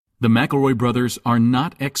The McElroy brothers are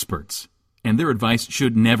not experts, and their advice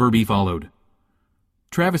should never be followed.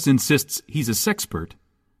 Travis insists he's a sexpert,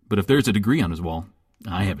 but if there's a degree on his wall,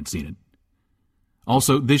 I haven't seen it.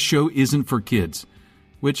 Also, this show isn't for kids,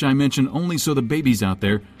 which I mention only so the babies out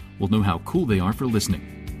there will know how cool they are for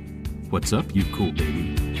listening. What's up, you cool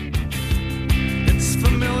baby? It's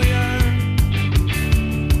familiar,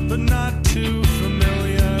 but not too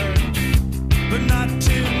familiar, but not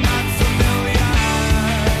too not familiar.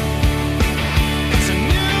 It's a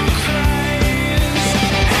new craze,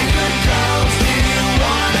 and the girls here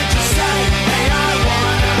wanna just say, hey, I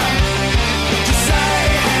wanna. Just say,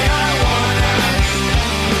 hey, I wanna.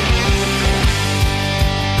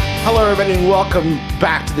 Hello, everybody, and welcome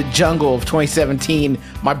back to the jungle of 2017.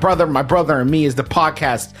 My brother, and me is the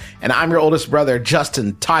podcast, and I'm your oldest brother,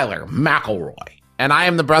 Justin Tyler McElroy. And I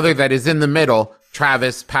am the brother that is in the middle,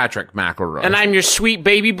 Travis Patrick McElroy. And I'm your sweet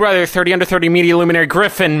baby brother, 30 under 30 media luminary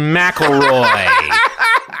Griffin McElroy.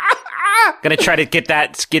 Gonna try to get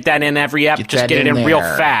that in every ep. Just get it in real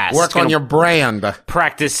fast. Work on your brand.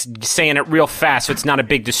 Practice saying it real fast so it's not a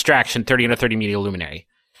big distraction. 30 under 30 media luminary.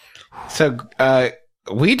 So,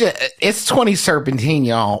 it's 20 Serpentine,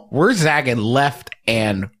 y'all. We're zagging left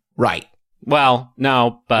and right. Well,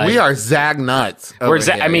 no, but we are zag nuts.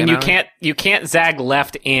 You can't zag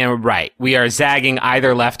left and right. We are zagging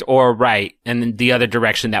either left or right, and then the other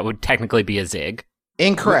direction that would technically be a zig.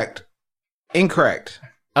 Incorrect.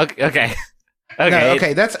 Okay. No,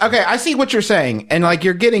 okay, that's okay. I see what you're saying, and like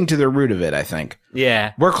you're getting to the root of it. I think.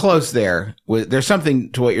 Yeah, we're close there. There's something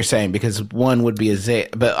to what you're saying because one would be a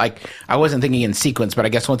zig, but like I wasn't thinking in sequence. But I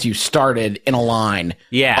guess once you started in a line,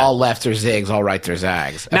 all lefts are zigs, all rights are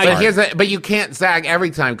zags. But you can't zag every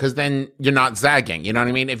time because then you're not zagging. You know what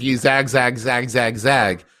I mean? If you zag,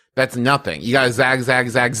 that's nothing. You gotta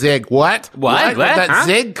zag, zig. What? Where'd that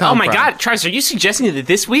zig come from? Oh my God, Travis, are you suggesting that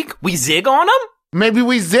this week we zig on them? Maybe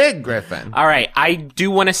we zig, Griffin. All right. I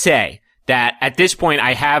do want to say that at this point,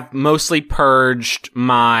 I have mostly purged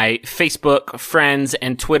my Facebook friends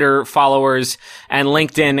and Twitter followers and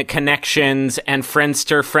LinkedIn connections and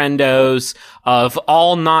Friendster friendos of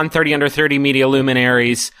all non-30 under 30 media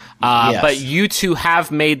luminaries. Yes. But you two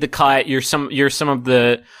have made the cut. You're some of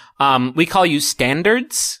the, we call you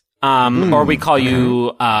standards, or we call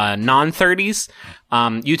you, non-30s.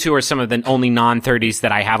 You two are some of the only non-30s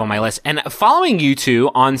that I have on my list. And following you two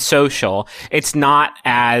on social, it's not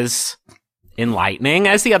as enlightening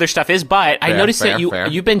as the other stuff is, but I noticed that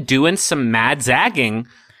you've been doing some mad zagging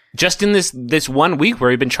just in this 1 week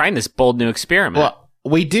where you've been trying this bold new experiment. Well,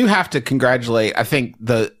 we do have to congratulate, I think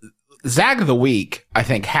the zag of the week, I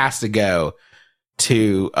think, has to go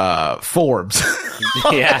to Forbes.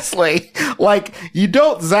 Honestly, like you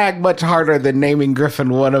don't zag much harder than naming Griffin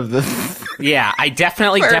one of the yeah, I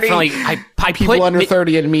definitely I people put under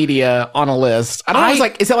 30 in media on a list. I don't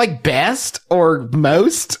know, is it like best or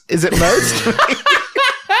most? Is it most?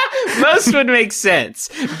 Most would make sense.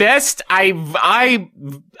 Best, I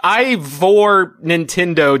vor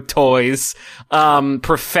Nintendo toys,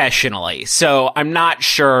 professionally. So I'm not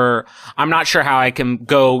sure how I can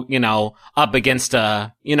go, up against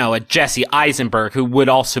a Jesse Eisenberg, who would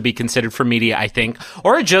also be considered for media, I think,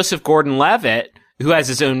 or a Joseph Gordon-Levitt, who has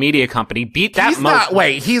his own media company. He's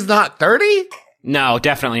not 30? No,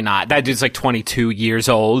 definitely not. That dude's like 22 years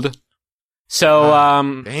old. So,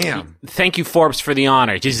 damn. Thank you, Forbes, for the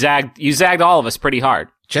honor. You zagged all of us pretty hard.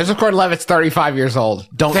 Joseph Gordon-Levitt's 35 years old.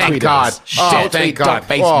 Don't tweet us. Thank God.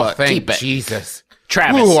 Facebook. Thank Keep it. Jesus.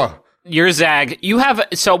 Travis, your zag,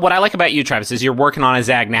 so what I like about you, Travis, is you're working on a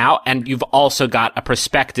zag now, and you've also got a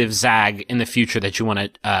prospective zag in the future that you want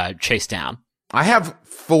to chase down. I have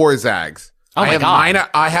 4 zags. Oh my God.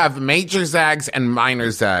 I have major zags and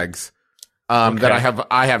minor zags. That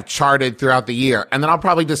I have charted throughout the year. And then I'll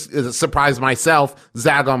probably just surprise myself,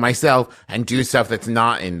 zag on myself, and do stuff that's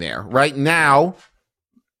not in there. Right now,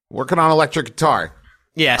 working on electric guitar.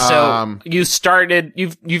 Yeah, so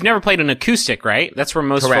you've never played an acoustic, right? That's where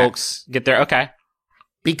most folks get there. Okay.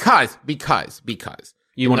 Because.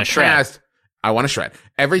 You want to shred. I want to shred.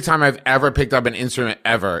 Every time I've ever picked up an instrument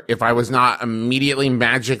ever, if I was not immediately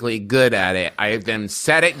magically good at it, I have then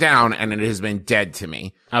set it down and it has been dead to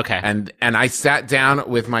me. Okay. And I sat down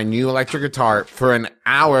with my new electric guitar for an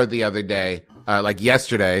hour the other day, like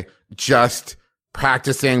yesterday, just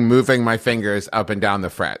practicing moving my fingers up and down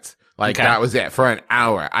the frets. That was it for an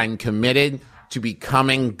hour. I'm committed to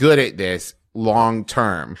becoming good at this long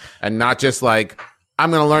term and not just like, I'm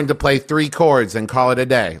going to learn to play 3 chords and call it a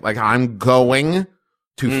day. Like, I'm going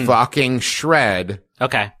to fucking shred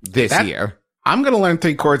this year. I'm going to learn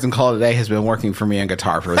 3 chords and call it a day has been working for me on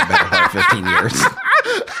guitar for the better part of 15 years.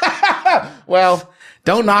 Well,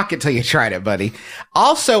 Don't knock it till you tried it, buddy.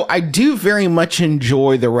 Also, I do very much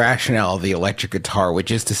enjoy the rationale of the electric guitar, which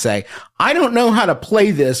is to say, I don't know how to play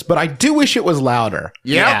this, but I do wish it was louder.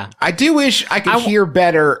 Yeah. I do wish I could hear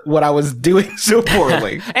better what I was doing so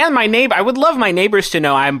poorly. And I would love my neighbors to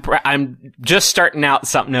know I'm just starting out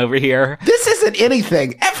something over here. This isn't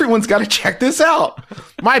anything. Everyone's got to check this out.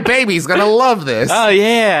 My baby's gonna love this. Oh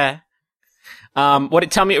yeah.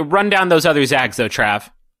 Run down those other Zags though, Trav.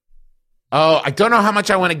 Oh, I don't know how much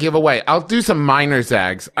I want to give away. I'll do some minor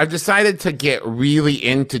Zags. I've decided to get really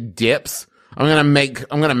into dips. I'm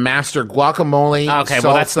gonna master guacamole. Okay,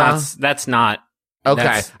 salsa. well that's not.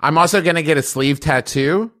 Okay. I'm also gonna get a sleeve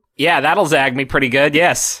tattoo. Yeah, that'll zag me pretty good.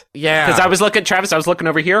 Yes. Yeah. Because I was looking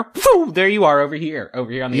over here. Whew, there you are over here on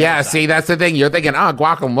the other side. See, that's the thing. You're thinking,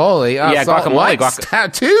 guacamole. Yeah, guacamole.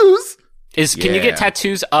 Tattoos. Can you get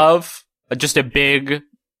tattoos of just a big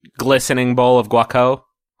glistening bowl of guaco?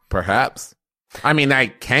 Perhaps. I mean, I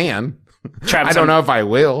can. Travis, I don't know if I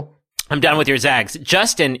will. I'm done with your zags.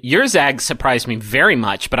 Justin, your zags surprised me very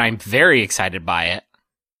much, but I'm very excited by it.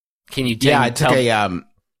 Can you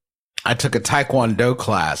I took a Taekwondo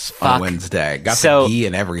class on Wednesday. Got the gi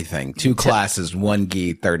and everything. 2 classes, 1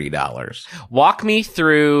 gi, $30. Walk me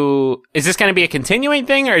through. Is this going to be a continuing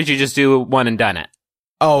thing, or did you just do one and done it?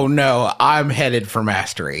 Oh no, I'm headed for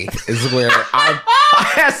mastery. Is where I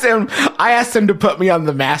asked him to put me on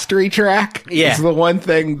the mastery track. Yeah, it's the one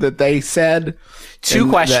thing that they said. 2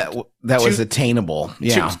 questions that was attainable.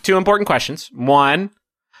 Yeah, 2 important questions. 1,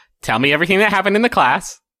 tell me everything that happened in the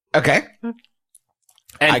class. Okay.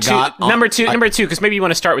 And number two, because maybe you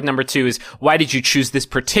want to start with number 2 is why did you choose this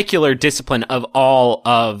particular discipline of all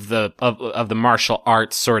of the martial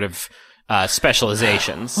arts sort of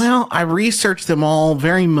specializations? Well, I researched them all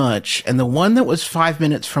very much, and the one that was 5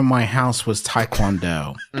 minutes from my house was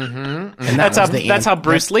Taekwondo. And that's how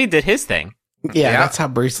Bruce Lee did his thing. Yeah, that's how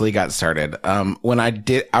Bruce Lee got started. When I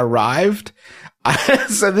arrived,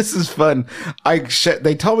 so this is fun.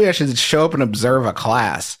 They told me I should show up and observe a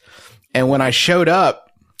class, and when I showed up,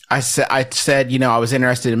 I said, I was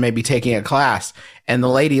interested in maybe taking a class, and the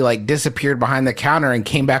lady disappeared behind the counter and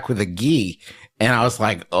came back with a gi. And I was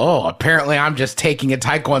like, oh, apparently I'm just taking a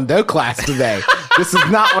Taekwondo class today. This is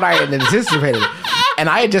not what I had anticipated. And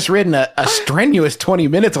I had just ridden a strenuous 20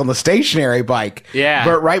 minutes on the stationary bike. Yeah.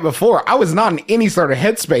 But right before, I was not in any sort of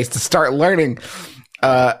headspace to start learning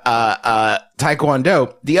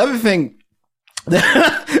Taekwondo. The other thing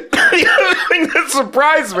that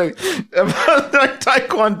surprised me about the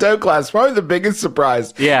Taekwondo class, probably the biggest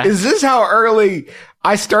surprise, is this how early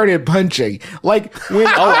I started punching. When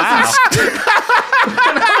I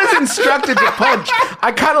was instructed to punch,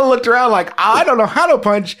 I kind of looked around I don't know how to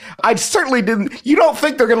punch. I certainly didn't. You don't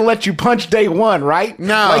think they're going to let you punch day one, right?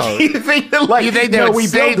 No. You think that you think they would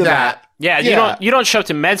save that. Yeah, you don't show up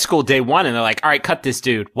to med school day 1 and they're like, all right, cut this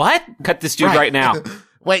dude. What? Cut this dude right now.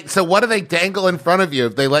 Wait, so what do they dangle in front of you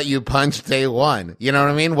if they let you punch day 1? You know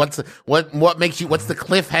what I mean? What's the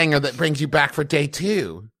cliffhanger that brings you back for day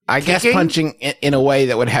 2? I guess punching in a way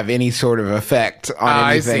that would have any sort of effect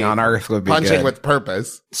on anything on Earth would be punching good. with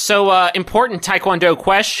purpose. So, important Taekwondo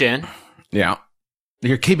question. Yeah.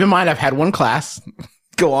 Keep in mind, I've had 1 class.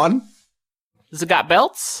 Go on. Does it got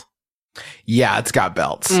belts? Yeah, it's got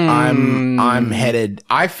belts. I'm headed.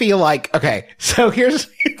 I feel like, okay, so this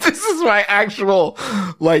is my actual,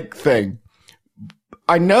 thing.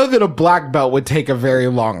 I know that a black belt would take a very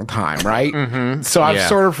long time, right? Mm-hmm. So I've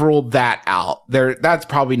sort of ruled that out. That's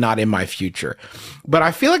probably not in my future. But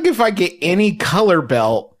I feel like if I get any color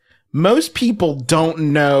belt, most people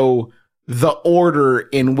don't know the order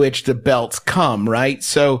in which the belts come, right?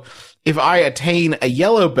 So if I attain a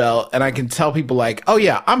yellow belt and I can tell people oh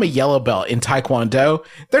yeah, I'm a yellow belt in Taekwondo,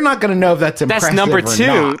 they're not going to know if that's impressive. That's number or 2.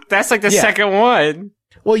 not. That's the second one.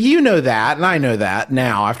 Well, you know that, and I know that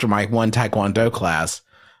now after my 1 Taekwondo class.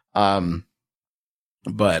 Yeah,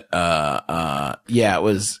 it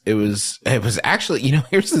was actually,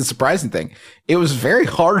 here's the surprising thing. It was very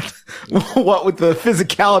hard, what with the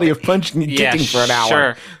physicality of punching and kicking for an hour.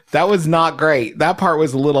 Sure. That was not great. That part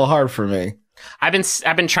was a little hard for me. I've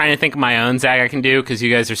been trying to think of my own zag I can do because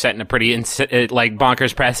you guys are setting a pretty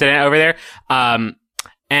bonkers precedent over there.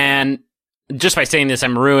 And just by saying this,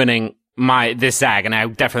 I'm ruining this zag, and I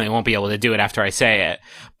definitely won't be able to do it after I say it.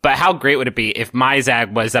 But how great would it be if my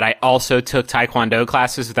zag was that I also took Taekwondo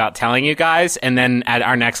classes without telling you guys, and then at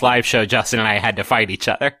our next live show, Justin and I had to fight each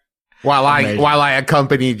other while I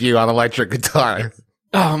accompanied you on electric guitar.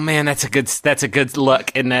 Oh man, that's a good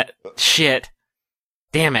look, isn't it? Shit.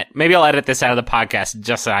 Damn it. Maybe I'll edit this out of the podcast.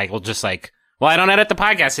 I don't edit the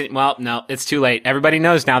podcast. Well, no, it's too late. Everybody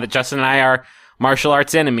knows now that Justin and I are martial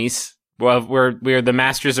arts enemies. Well, we're the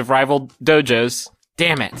masters of rival dojos.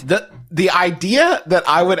 Damn it. The idea that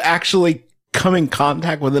I would actually come in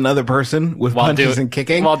contact with another person with punches and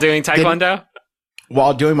kicking while doing Taekwondo?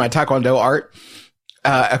 While doing my Taekwondo art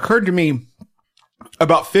occurred to me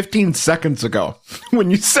about 15 seconds ago when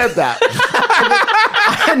you said that.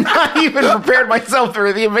 I had not even prepared myself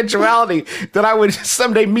for the eventuality that I would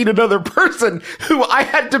someday meet another person who I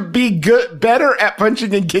had to be better at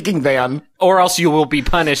punching and kicking than. Or else you will be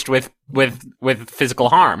punished with physical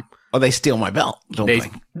harm. Oh, they steal my belt, don't they?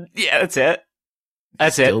 Yeah, that's it.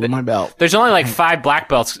 That's steal it. my belt. There's only like 5 black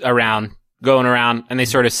belts going around, and they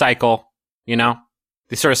sort of cycle, you know?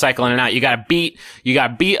 They sort of cycle in and out. You gotta beat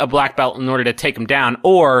a black belt in order to take them down.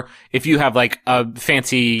 Or if you have like a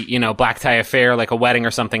fancy, you know, black tie affair, like a wedding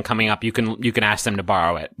or something coming up, you can ask them to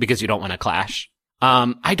borrow it because you don't want to clash.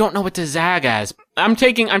 I don't know what to zag as. I'm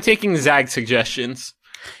taking zag suggestions.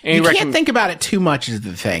 You can't think about it too much is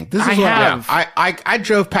the thing. This is I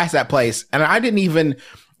drove past that place and I didn't even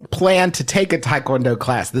plan to take a Taekwondo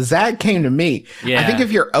class. The zag came to me. Yeah. I think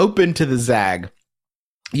if you're open to the zag,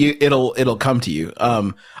 it'll come to you.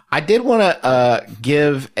 I did want to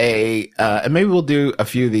give and maybe we'll do a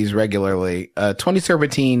few of these regularly.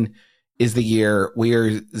 2017 is the year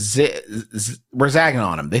we're zagging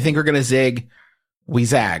on them. They think we're gonna zig, we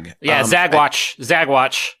zag. Yeah, zag watch.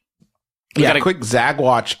 Quick zag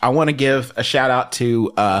watch. I want to give a shout out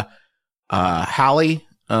to Hallie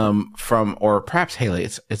from, or perhaps Haley.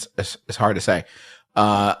 It's hard to say.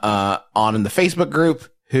 On in the Facebook group,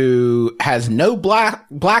 who has no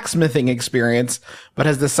blacksmithing experience, but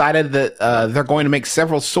has decided that they're going to make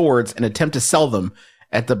several swords and attempt to sell them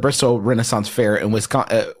at the Bristol Renaissance Fair in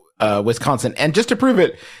Wisconsin. And just to prove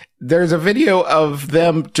it, there's a video of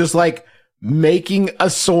them just like making a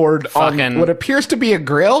sword on what appears to be a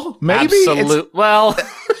grill. Maybe. Absolute. Well,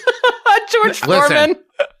 George Foreman.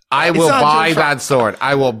 I will buy that sword.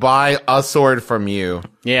 I will buy a sword from you.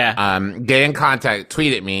 Yeah. Get in contact.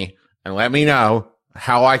 Tweet at me and let me know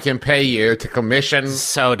how I can pay you to commission.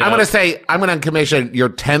 So dope. I'm going to commission your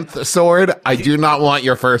 10th sword. I do not want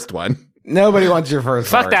your first one. Nobody wants your first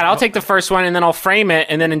Fuck sword. that. I'll take the first one and then I'll frame it.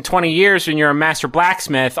 And then in 20 years, when you're a master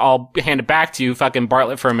blacksmith, I'll hand it back to you, fucking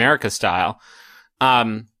Bartlett for America style.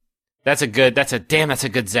 That's a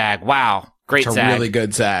good zag. Wow. Great it's zag. A really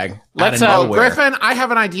good zag. Let's, Griffin, I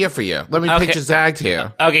have an idea for you. Let me pitch a zag to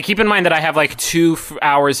you. Okay. Keep in mind that I have like 2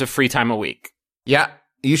 hours of free time a week. Yeah.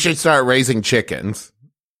 You should start raising chickens.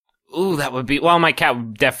 Ooh, that would be, well, my cat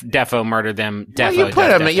defo murdered them. Well, you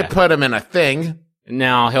put him in a thing.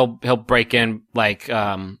 No, he'll break in like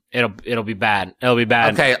it'll be bad. It'll be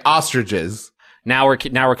bad. Okay, ostriches. Now we're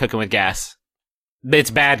cooking with gas.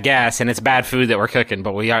 It's bad gas and it's bad food that we're cooking,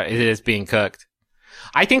 but it is being cooked.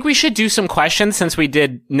 I think we should do some questions since we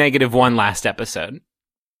did -1 last episode.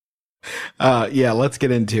 Yeah, let's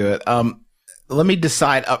get into it. Let me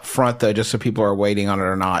decide up front though, just so people are waiting on it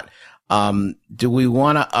or not. Do we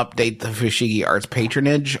want to update the Fushigi Arts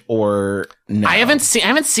patronage or no? I haven't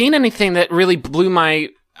seen anything that really blew my,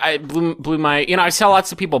 you know, I saw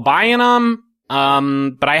lots of people buying them.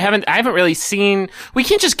 But I haven't really seen, we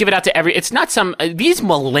can't just give it out to it's not these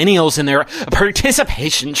millennials and their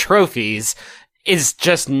participation trophies is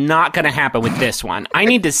just not gonna happen with this one. I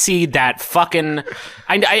need to see that fucking,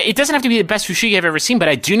 it doesn't have to be the best Fushigi I've ever seen, but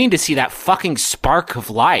I do need to see that fucking spark of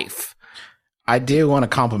life. I do want to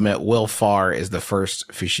compliment Will Farr is the first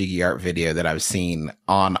Fushigi art video that I've seen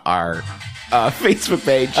on our Facebook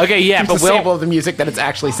page. Okay, yeah, but Will, sample of the music that it's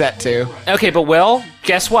actually set to. Okay, but Will,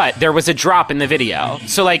 guess what? There was a drop in the video.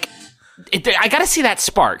 So like, I gotta see that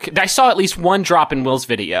spark. I saw at least one drop in Will's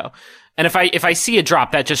video. And if I see a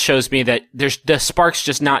drop, that just shows me that the spark's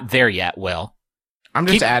just not there yet, Will. I'm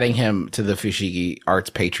just adding him to the Fushigi Arts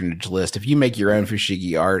patronage list. If you make your own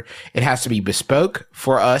Fushigi art, it has to be bespoke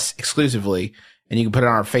for us exclusively. And you can put it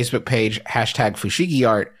on our Facebook page, #Fushigi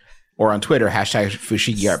Art, or on Twitter,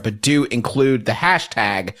 #Fushigi Art. But do include the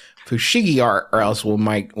hashtag Fushigi Art, or else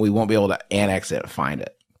we won't be able to annex it and find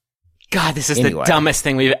it. God, this is the dumbest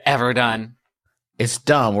thing we've ever done. It's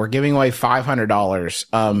dumb. We're giving away $500.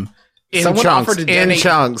 In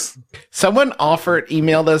chunks. Someone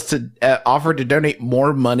emailed us to offer to donate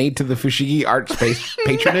more money to the Fushigi Arts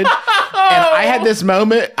patronage. And I had this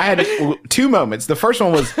moment. I had 2 moments. The first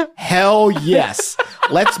one was, hell yes.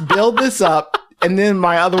 Let's build this up. And then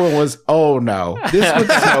my other one was, oh no,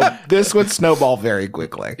 this would snowball very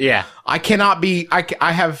quickly. Yeah. I cannot be,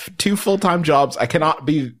 I have 2 full-time jobs. I cannot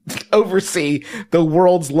oversee the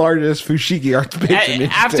world's largest Fushigi Arts patronage.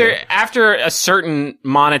 After a certain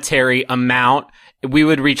monetary amount, we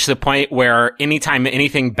would reach the point where anytime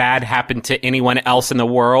anything bad happened to anyone else in the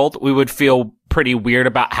world, we would feel pretty weird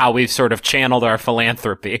about how we've sort of channeled our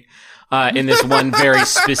philanthropy in this one very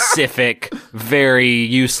specific, very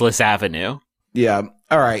useless avenue. Yeah.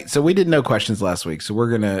 All right. So we did no questions last week. So we're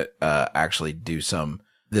going to actually do some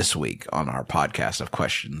this week on our podcast of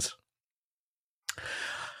questions.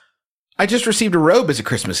 I just received a robe as a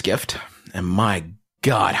Christmas gift, and my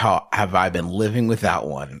God, how have I been living without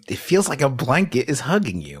one? It feels like a blanket is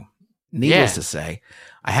hugging you. Needless to say,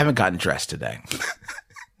 I haven't gotten dressed today.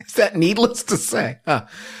 Is that needless to say?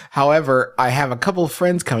 However, I have a couple of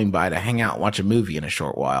friends coming by to hang out and watch a movie in a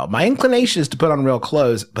short while. My inclination is to put on real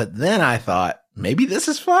clothes, but then I thought, maybe this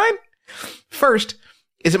is fine. First,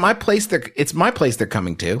 is it my place? It's my place they're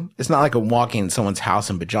coming to. It's not like I'm walking in someone's house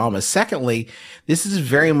in pajamas. Secondly, this is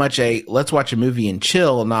very much a let's watch a movie and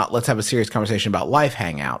chill, not let's have a serious conversation about life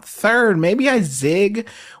hangout. Third, maybe I zig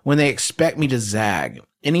when they expect me to zag.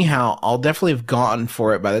 Anyhow, I'll definitely have gone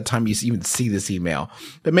for it by the time you even see this email.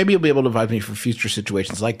 But maybe you'll be able to advise me for future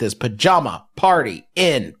situations like this pajama party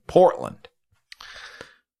in Portland.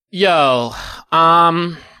 Yo,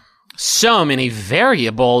 so many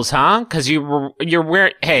variables, huh? Because you're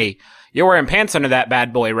wearing pants under that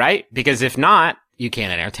bad boy, right? Because if not, you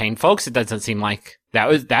can't entertain folks. It doesn't seem like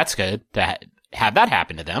that's good to have that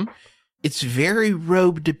happen to them. It's very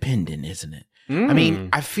robe dependent, isn't it? I mean,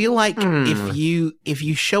 I feel like if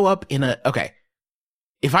you show up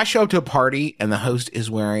if I show up to a party and the host is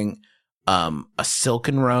wearing a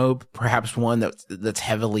silken robe, perhaps one that's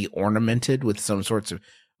heavily ornamented with some sorts of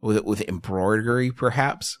with embroidery,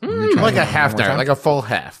 perhaps. Like a half there, like a full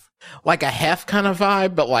half. Like a half kind of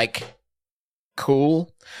vibe, but like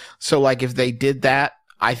cool. So like if they did that,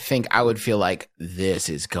 I think I would feel like this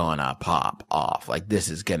is gonna pop off. Like this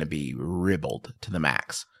is gonna be ribbled to the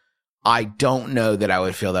max. I don't know that I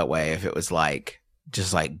would feel that way if it was like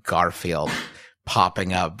just like Garfield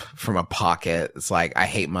popping up from a pocket. It's like I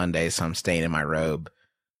hate Mondays, so I'm staying in my robe.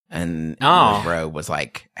 And the robe was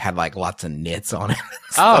like had like lots of knits on it.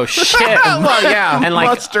 Oh shit! Well, yeah, and like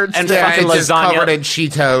mustard and stain. fucking Just lasagna, covered in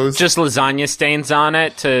Cheetos. just lasagna stains on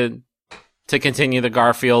it to continue the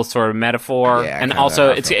Garfield sort of metaphor. Yeah, and kinda also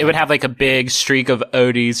Garfield it would have like a big streak of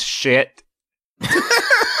Odie's shit.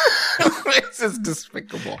 This is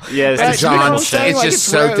despicable. Yeah, But it's you know what I'm John's, saying? it's Like, just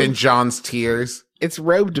soaked robe. in John's tears. It's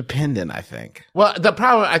robe dependent, I think. Well,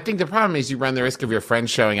 I think the problem is you run the risk of your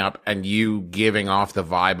friends showing up and you giving off the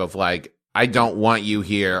vibe of like, I don't want you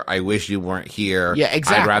here. I wish you weren't here. Yeah,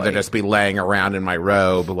 exactly. I'd rather just be laying around in my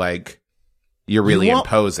robe. Like, you're really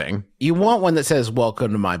imposing. You want one that says,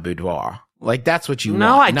 "Welcome to my boudoir." Like that's what you want.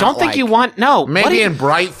 No, I not don't think like- you want. No, Maybe in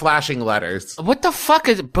bright flashing letters. What the fuck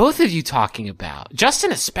is both of you talking about?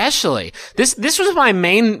 Justin especially. This was my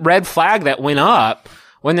main red flag that went up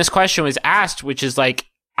when this question was asked, which is like,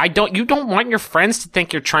 you don't want your friends to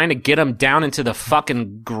think you're trying to get them down into the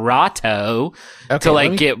fucking grotto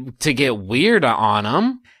to get weird on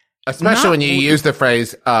them. Especially when you use the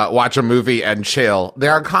phrase, watch a movie and chill.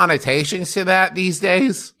 There are connotations to that these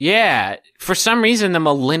days. Yeah. For some reason, the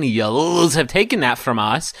millennials have taken that from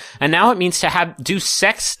us, and now it means to do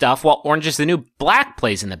sex stuff while Orange is the New Black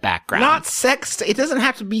plays in the background. Not sex. It doesn't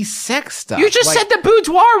have to be sex stuff. You just said the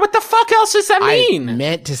boudoir. What the fuck else does that mean? I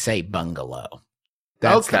meant to say bungalow.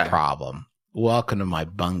 That's the Okay. problem. Welcome to my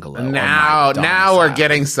bungalow. or Now my domicile. we're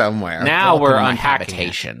getting somewhere. Now Welcome we're to my unpacking it.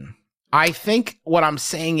 habitation. I think what I'm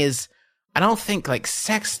saying is, I don't think like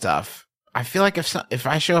sex stuff. I feel like if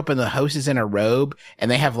I show up and the host is in a robe and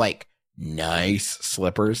they have like nice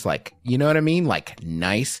slippers, like, you know what I mean? Like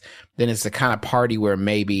nice, then it's the kind of party where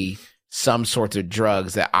maybe some sorts of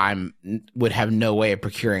drugs that would have no way of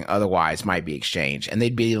procuring otherwise might be exchanged, and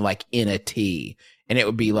they'd be like in a tea, and it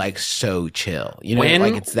would be like so chill. You know,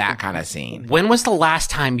 like it's that kind of scene. When was the last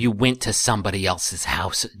time you went to somebody else's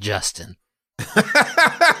house, Justin?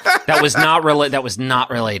 That was not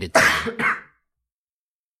related to me.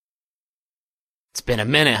 It's been a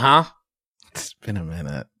minute, huh? It's been a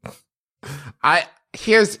minute.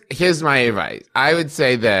 Here's my advice. I would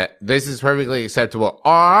say that this is perfectly acceptable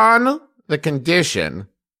on the condition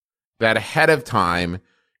that ahead of time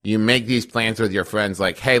you make these plans with your friends,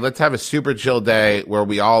 like, hey, let's have a super chill day where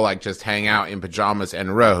we all like just hang out in pajamas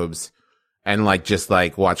and robes and like just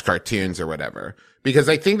like watch cartoons or whatever. Because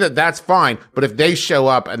I think that that's fine. But if they show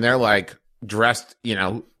up and they're like dressed, you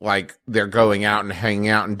know, like they're going out and hanging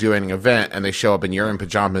out and doing an event, and they show up and you're in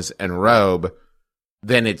pajamas and robe,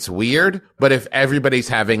 then it's weird. But if everybody's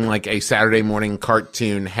having like a Saturday morning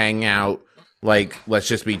cartoon hangout, like, let's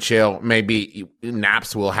just be chill, maybe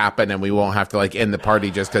naps will happen and we won't have to like end the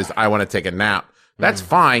party just because I want to take a nap. That's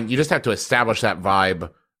fine. You just have to establish that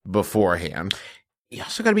vibe beforehand. you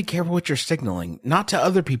also got to be careful what you're signaling, not to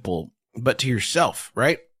other people, but to yourself,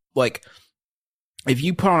 right? Like, if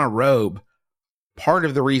you put on a robe, part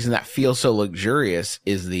of the reason that feels so luxurious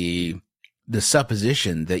is the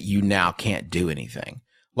supposition that you now can't do anything.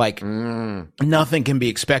 Like, nothing can be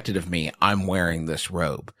expected of me. I'm wearing this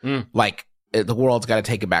robe. Like, the world's got to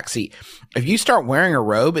take a back seat. If you start wearing a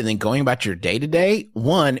robe and then going about your day to day,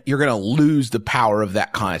 one, you're going to lose the power of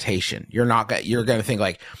that connotation. You're going to think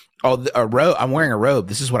like, oh, a robe, I'm wearing a robe.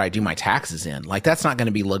 This is what I do my taxes in. Like, that's not going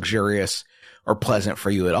to be luxurious or pleasant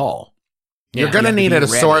for you at all. You're going to need an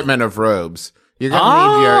assortment of robes. You're going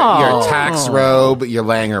to need your tax robe, your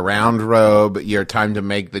laying around robe, your time to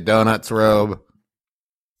make the donuts robe.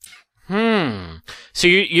 So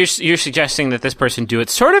you're suggesting that this person do it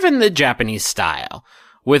sort of in the Japanese style,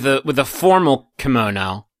 with a formal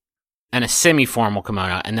kimono and a semi-formal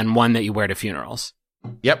kimono, and then one that you wear to funerals.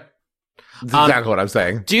 Yep. That's exactly what I'm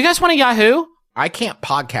saying. Do you guys want a Yahoo? I can't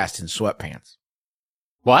podcast in sweatpants.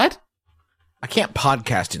 What? I can't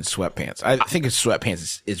podcast in sweatpants. I think it's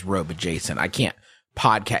sweatpants is robe adjacent. I can't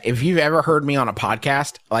podcast. If you've ever heard me on a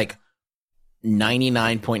podcast, like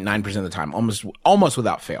 99.9% of the time, almost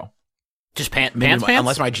without fail. Just pants?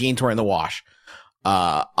 Unless my jeans were in the wash.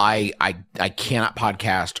 I cannot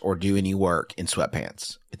podcast or do any work in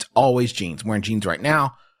sweatpants. It's always jeans. I'm wearing jeans right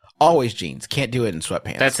now. Always jeans. Can't do it in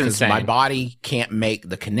sweatpants. That's insane. My body can't make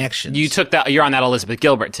the connections. You're on that Elizabeth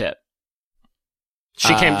Gilbert tip.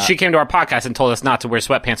 She came to our podcast and told us not to wear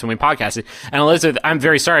sweatpants when we podcasted. And Elizabeth, I'm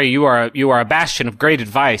very sorry. You are a bastion of great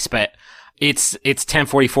advice, but it's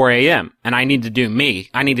 10:44 a.m. and I need to do me.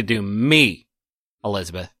 I need to do me,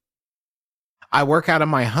 Elizabeth. I work out of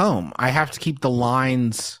my home. I have to keep the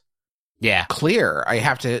lines clear. I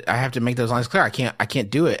have to make those lines clear. I can't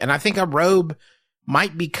do it. And I think a robe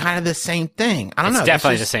might be kind of the same thing. I don't know. It's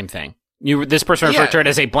definitely the same thing. This person referred to it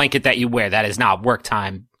as a blanket that you wear. That is not work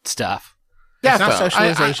time stuff. Yeah, it's not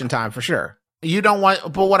socialization time for sure. You don't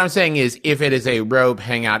want, but what I'm saying is, if it is a robe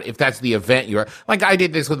hangout, if that's the event you're, like I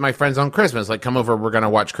did this with my friends on Christmas, like come over, we're going to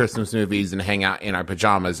watch Christmas movies and hang out in our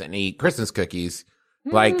pajamas and eat Christmas cookies.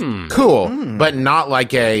 Like, cool, but not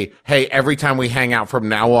like hey, every time we hang out from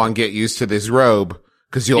now on, get used to this robe,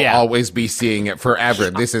 because you'll always be seeing it forever.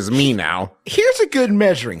 This is me now. Here's a good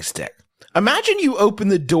measuring stick. Imagine you open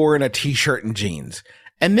the door in a t-shirt and jeans,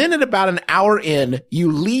 and then at about an hour in,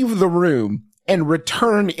 you leave the room and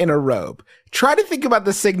return in a robe. Try to think about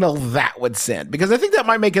the signal that would send, because I think that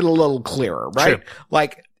might make it a little clearer, right? True.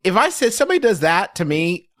 Like, if I said somebody does that to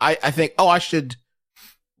me, I think,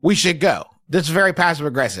 we should go. This is very passive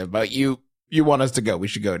aggressive, but you want us to go. We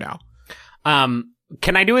should go now.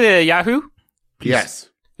 Can I do it at Yahoo? Yes.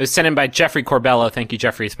 It was sent in by Jeffrey Corbello. Thank you,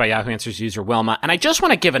 Jeffrey. It's by Yahoo Answers user Wilma. And I just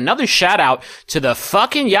want to give another shout out to the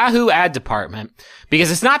fucking Yahoo ad department,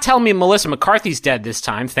 because it's not telling me Melissa McCarthy's dead this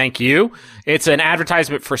time. Thank you. It's an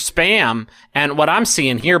advertisement for Spam. And what I'm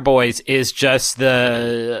seeing here, boys, is just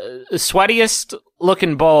the sweatiest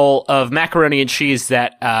looking bowl of macaroni and cheese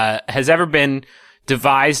that has ever been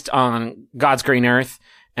devised on God's green earth.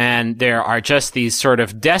 And there are just these sort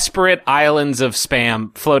of desperate islands of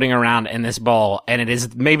Spam floating around in this bowl. And it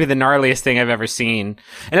is maybe the gnarliest thing I've ever seen.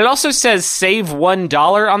 And it also says save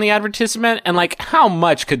 $1 on the advertisement. And like, how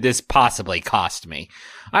much could this possibly cost me?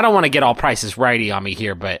 I don't want to get all prices righty on me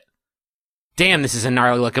here, but damn, this is a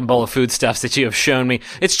gnarly looking bowl of foodstuffs that you have shown me.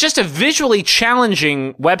 It's just a visually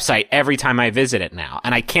challenging website every time I visit it now.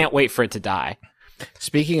 And I can't wait for it to die.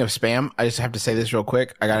 Speaking of spam, I just have to say this real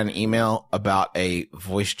quick. I got an email about a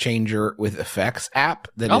voice changer with effects app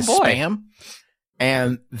that is spam.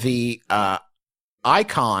 And the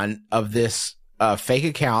icon of this fake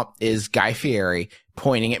account is Guy Fieri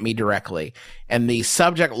pointing at me directly. And the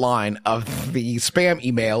subject line of the spam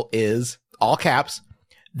email is, all caps,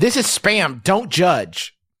 "This is spam, don't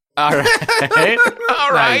judge." All right.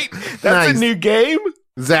 All right. Nice. That's a new game.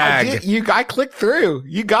 Zag. I clicked through.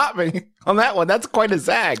 You got me on that one. That's quite a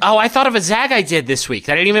zag. Oh, I thought of a zag I did this week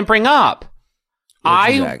that I didn't even bring up.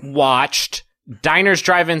 I watched Diners,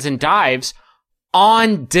 Drive-Ins, and Dives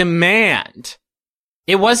on demand.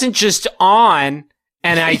 It wasn't just on,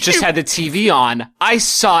 and I just had the TV on. I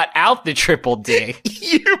sought out the triple D.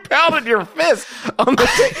 You pounded your fist on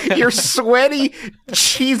the your sweaty,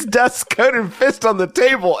 cheese dust coated fist on the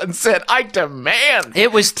table and said, "I demand."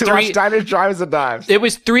 It was to watch Diners, Drive-Ins, and Dives. It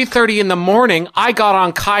was 3:30 in the morning. I got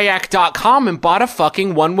on kayak.com and bought a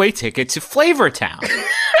fucking one-way ticket to Flavortown.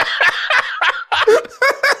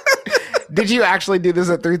 Did you actually do this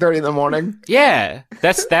at 3:30 in the morning? Yeah,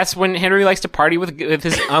 that's when Henry likes to party with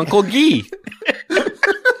his Uncle Guy.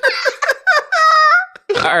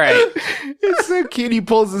 All right. It's so cute. He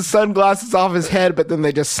pulls his sunglasses off his head, but then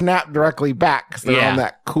they just snap directly back because they're Yeah. on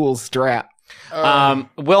that cool strap.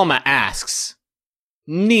 Wilma asks,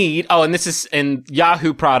 and this is in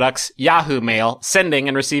Yahoo products, Yahoo Mail, sending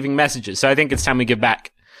and receiving messages. So I think it's time we give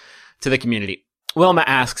back to the community. Wilma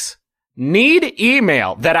asks, need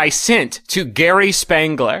email that I sent to Gary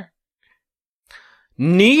Spangler.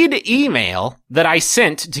 Need email that I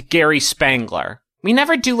sent to Gary Spangler. We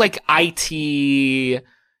never do like IT,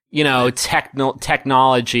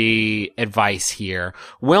 technology advice here.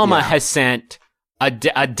 Wilma has sent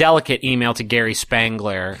a delicate email to Gary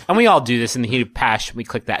Spangler. And we all do this in the heat of passion. We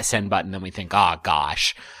click that send button, then we think, oh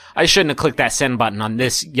gosh, I shouldn't have clicked that send button on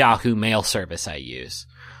this Yahoo Mail service I use.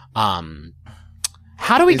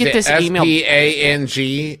 How do we get this email?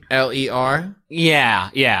 Spangler?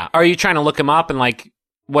 Yeah. Are you trying to look him up and like,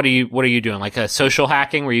 what are you doing? Like a social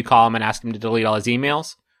hacking where you call him and ask him to delete all his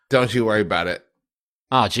emails? Don't you worry about it.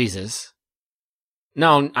 Oh, Jesus.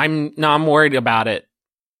 No, I'm worried about it.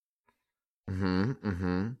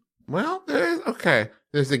 Well,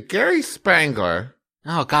 there's a Gary Spangler.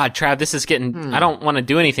 Oh God, Trav, this is getting, I don't want to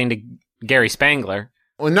do anything to Gary Spangler.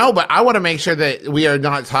 Well, no, but I want to make sure that we are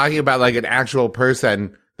not talking about like an actual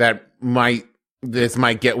person that might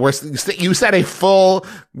get worse. You said a full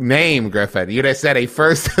name, Griffin. You just said a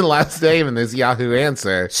first and last name in this Yahoo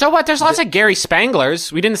answer. So what? There's lots of Gary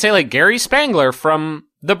Spanglers. We didn't say like Gary Spangler from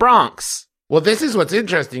the Bronx. Well, this is what's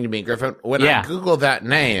interesting to me, Griffin. When I Google that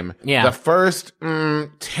name, the first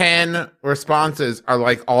 10 responses are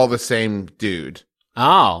like all the same dude.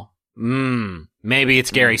 Oh, maybe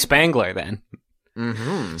it's Gary Spangler then.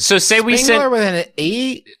 So say we Spangler sent with an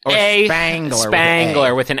E or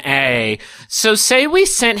Spangler with an A. So say we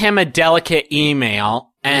sent him a delicate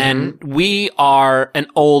email and we are an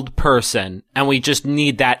old person and we just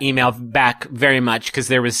need that email back very much because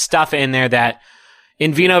there was stuff in there that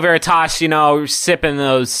in Vino Veritas, sipping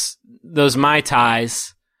those Mai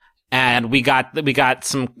Tais, and we got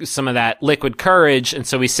some of that liquid courage, and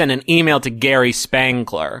so we sent an email to Gary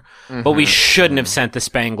Spangler, but we shouldn't have sent the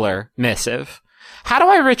Spangler missive. How do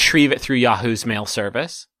I retrieve it through Yahoo's mail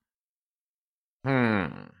service? I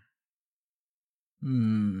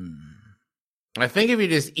think if you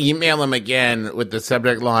just email him again with the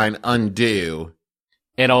subject line undo,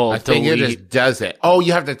 I think it just does it. Oh,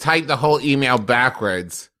 you have to type the whole email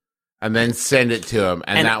backwards and then send it to him,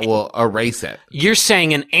 and that will erase it. You're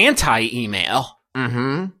saying an anti-email?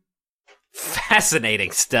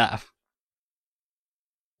 Fascinating stuff.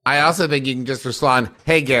 I also think you can just respond,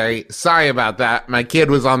 hey, Gary, sorry about that. My kid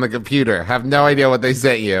was on the computer. Have no idea what they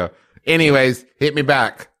sent you. Anyways, hit me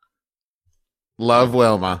back. Love,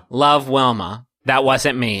 Wilma. Love, Wilma. That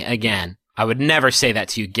wasn't me, again. I would never say that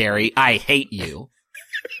to you, Gary. I hate you.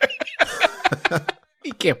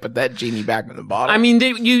 You can't put that genie back in the bottle. I mean,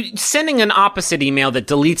 you sending an opposite email that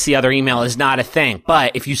deletes the other email is not a thing.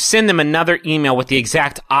 But if you send them another email with the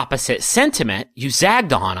exact opposite sentiment, you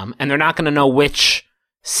zagged on them, and they're not going to know which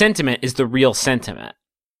sentiment is the real sentiment.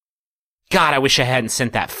 God, I wish I hadn't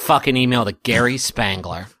sent that fucking email to Gary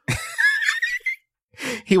Spangler.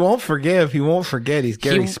 He won't forgive. He won't forget. He's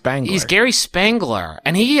Gary Spangler. He's Gary Spangler,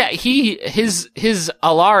 and his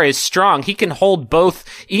alar is strong. He can hold both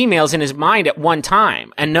emails in his mind at one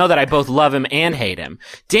time and know that I both love him and hate him.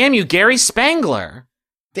 Damn you, Gary Spangler!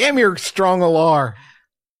 Damn your strong alar.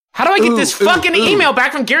 How do I get this fucking email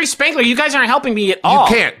back from Gary Spangler? You guys aren't helping me at all.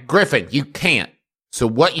 You can't, Griffin. You can't. So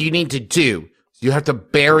what you need to do is you have to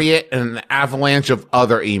bury it in an avalanche of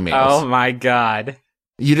other emails. Oh my God.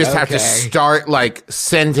 You just have to start like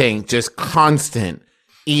sending just constant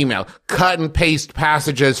email, cut and paste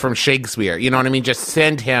passages from Shakespeare. You know what I mean? Just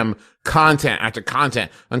send him content after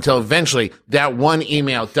content until eventually that one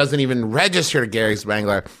email doesn't even register to Gary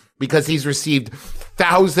Spangler because he's received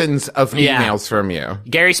thousands of emails from you.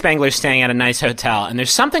 Gary Spangler's staying at a nice hotel, and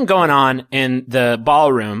there's something going on in the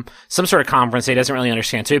ballroom, some sort of conference he doesn't really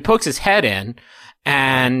understand. So he pokes his head in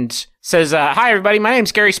and says, hi, everybody, my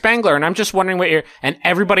name's Gary Spangler, and I'm just wondering what you're... And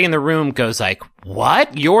everybody in the room goes like,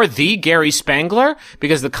 what? You're the Gary Spangler?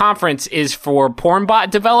 Because the conference is for porn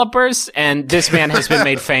bot developers, and this man has been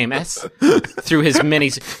made famous through his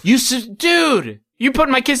minis. Dude, you put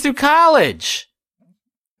my kids through college.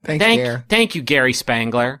 Thank you, Gary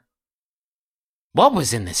Spangler. What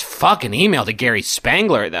was in this fucking email to Gary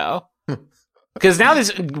Spangler, though? Because now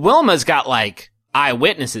Wilma's got, like,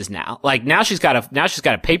 eyewitnesses now. Like, now she's got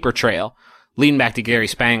a paper trail leading back to Gary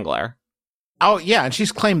Spangler. Oh, yeah, and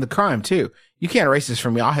she's claimed the crime, too. You can't erase this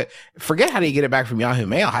from Yahoo. Forget how do you get it back from Yahoo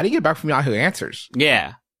Mail. How do you get it back from Yahoo Answers?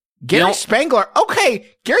 Yeah. Gary Spangler. Okay,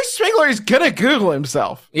 Gary Spangler is going to Google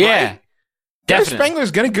himself. Yeah. Right? Gary Spangler's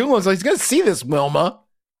going to Google himself. He's going to see this, Wilma.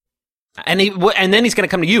 And then he's going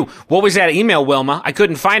to come to you. What was that email, Wilma? I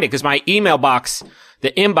couldn't find it because my email box,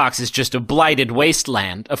 the inbox is just a blighted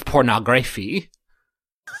wasteland of pornography.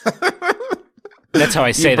 That's how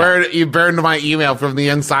I say that. You burned my email from the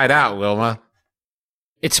inside out, Wilma.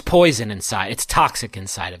 It's poison inside. It's toxic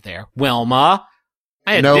inside of there, Wilma.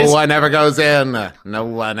 No one ever goes in. No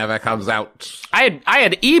one ever comes out. I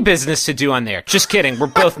had e-business to do on there. Just kidding. We're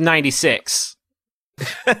both 96.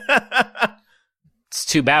 It's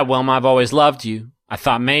too bad, Wilma. I've always loved you. I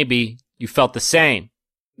thought maybe you felt the same.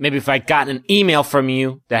 Maybe if I'd gotten an email from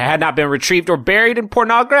you that had not been retrieved or buried in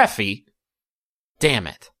pornography. Damn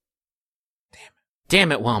it.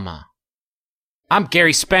 Damn it, Wilma. I'm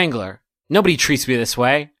Gary Spangler. Nobody treats me this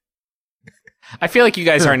way. I feel like you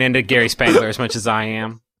guys aren't into Gary Spangler as much as I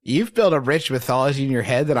am. You've built a rich mythology in your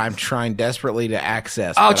head that I'm trying desperately to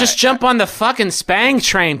access. Oh, just jump on the fucking Spang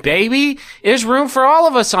train, baby. There's room for all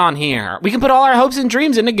of us on here. We can put all our hopes and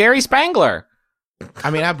dreams into Gary Spangler. I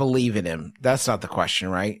mean, I believe in him. That's not the question,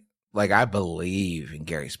 right? Like, I believe in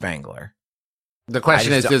Gary Spangler. The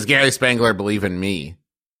question is, does Gary Spangler believe in me?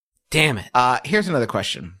 Damn it. Here's another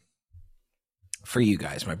question for you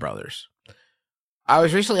guys, my brothers. I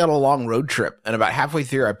was recently on a long road trip, and about halfway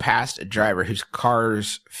through, I passed a driver whose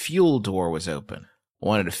car's fuel door was open. I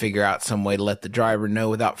wanted to figure out some way to let the driver know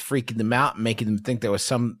without freaking them out and making them think there was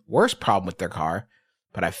some worse problem with their car,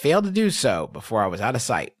 but I failed to do so before I was out of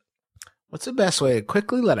sight. What's the best way to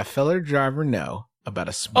quickly let a fellow driver know about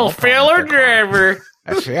a small problem with their car?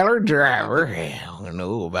 A fellow driver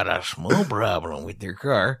know about a small problem with their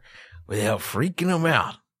car without freaking them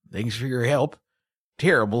out. Thanks for your help.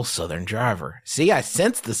 Terrible Southern driver. See, I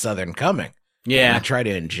sensed the Southern coming. Yeah. I try to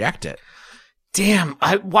inject it. Damn.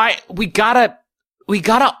 We gotta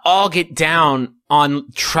all get down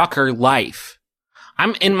on trucker life.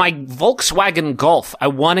 I'm in my Volkswagen Golf. I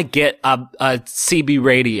want to get a CB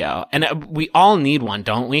radio, and we all need one,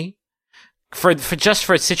 don't we? For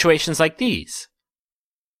situations like these.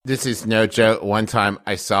 This is no joke. One time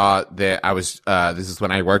I saw that this is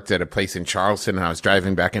when I worked at a place in Charleston, and I was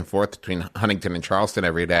driving back and forth between Huntington and Charleston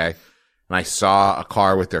every day. And I saw a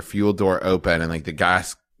car with their fuel door open and like the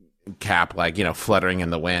gas cap, fluttering in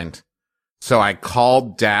the wind. So I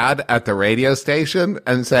called Dad at the radio station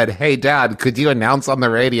and said, "Hey Dad, could you announce on the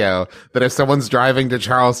radio that if someone's driving to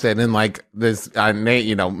Charleston in like this,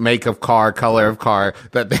 make of car, color of car,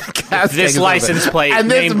 that the gas this license plate." And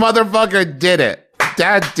this motherfucker did it.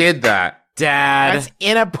 Dad did that. Dad. That's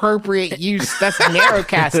inappropriate use. That's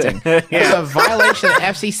narrowcasting. It's a violation of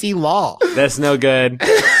FCC law. That's no good.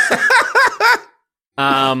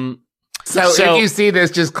 So if you see this,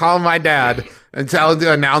 just call my dad and tell him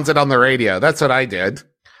to announce it on the radio. That's what I did.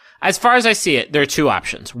 As far as I see it, there are two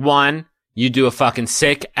options. One, you do a fucking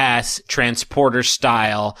sick-ass transporter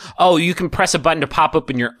style. Oh, you can press a button to pop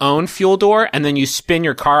open your own fuel door, and then you spin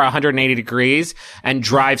your car 180 degrees and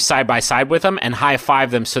drive side by side with them and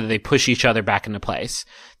high-five them so that they push each other back into place.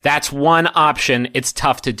 That's one option. It's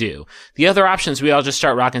tough to do. The other option is we all just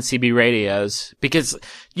start rocking CB radios. Because,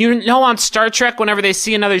 on Star Trek, whenever they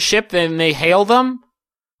see another ship, then they hail them.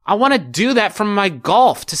 I want to do that from my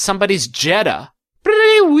Golf to somebody's Jetta.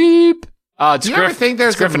 Pretty weep. It's Do you ever think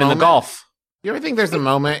there's Griffin a in the moment- Gulf. You ever think there's a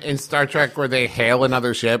moment in Star Trek where they hail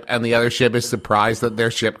another ship and the other ship is surprised that their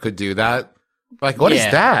ship could do that? Like, what is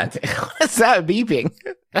that? What's that beeping?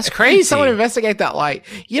 That's crazy. Someone investigate that light.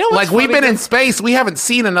 You know what's Like, we've funny? been in space. We haven't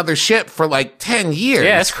seen another ship for like 10 years.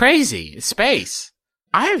 Yeah, it's crazy. It's space.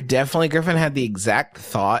 I have definitely, Griffin, had the exact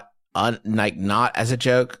thought, not as a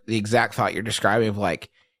joke, the exact thought you're describing of like,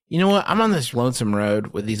 you know what? I'm on this lonesome road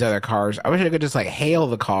with these other cars. I wish I could just like hail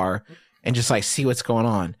the car and just like see what's going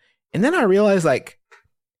on. And then I realized like,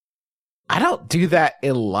 I don't do that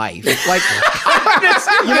in life. Like,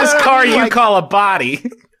 This car you call a body.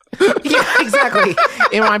 yeah, exactly.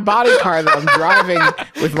 In my body car that I'm driving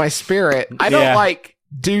with my spirit, I don't like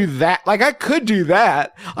do that. Like, I could do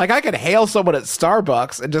that. Like, I could hail someone at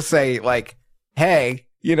Starbucks and just say like, "Hey,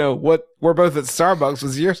 what? We're both at Starbucks.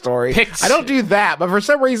 Was your story?" I don't do that, but for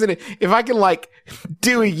some reason, if I can like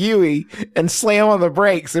do a Yui and slam on the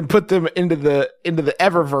brakes and put them into the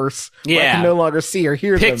Eververse, where I can no longer see or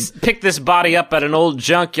hear them. Pick this body up at an old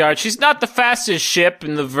junkyard. She's not the fastest ship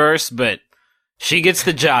in the verse, but she gets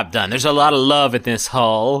the job done. There's a lot of love in this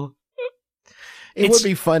hull. It would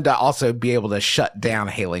be fun to also be able to shut down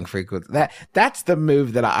hailing frequency. That's the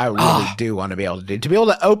move that I really do want to be able to do. To be able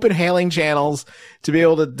to open hailing channels, to be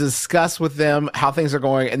able to discuss with them how things are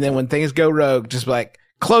going, and then when things go rogue, just be like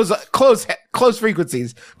close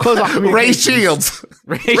frequencies, close off Ray Shields.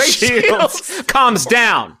 Ray Shields. Comms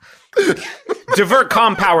down. Divert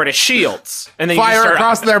comm power to shields. And then Fire you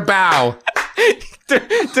across their bow.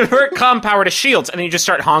 Divert comm power to shields, and then you just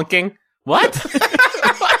start honking. What?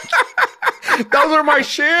 Those are my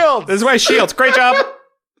shields. This is my shields. Great job.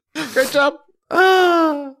 Great job.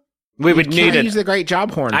 We would need use the great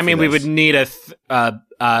job horn. I mean, we would need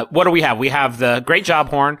what do we have? We have the great job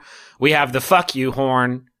horn. We have the fuck you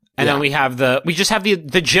horn. And then we just have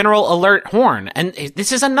the general alert horn. And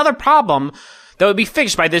this is another problem that would be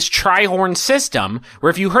fixed by this tri-horn system, where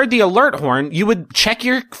if you heard the alert horn, you would check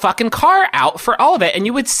your fucking car out for all of it, and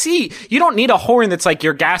you would see, you don't need a horn that's like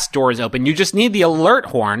your gas door is open, you just need the alert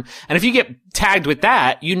horn, and if you get tagged with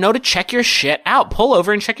that, you know to check your shit out, pull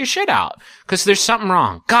over and check your shit out, because there's something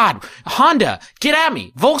wrong. God, Honda, get at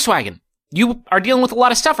me. Volkswagen, you are dealing with a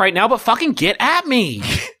lot of stuff right now, but fucking get at me.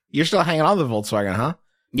 You're still hanging on to the Volkswagen, huh?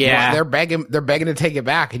 Yeah. They're begging to take it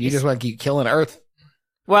back, and you just want to keep killing Earth.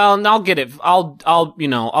 Well, I'll get it. I'll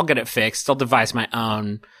get it fixed. I'll devise my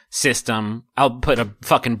own system. I'll put a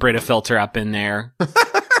fucking Brita filter up in there.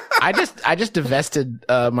 I just divested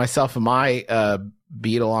myself of my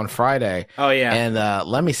Beetle on Friday. Oh yeah. And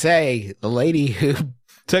let me say, the lady who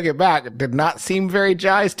took it back did not seem very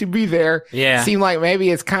jazzed to be there. Yeah. Seemed like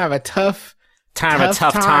maybe it's kind of a tough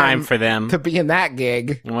time for them to be in that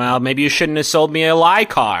gig. Well, maybe you shouldn't have sold me a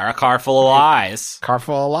car full of lies. Car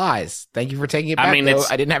full of lies. Thank you for taking it back. I mean, though.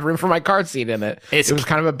 I didn't have room for my car seat in it. It was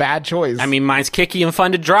kind of a bad choice. I mean, mine's kicky and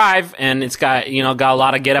fun to drive, and it's got a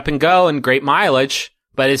lot of get up and go and great mileage,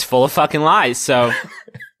 but it's full of fucking lies. So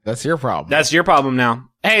that's your problem. That's your problem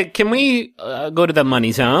now. Hey, can we go to the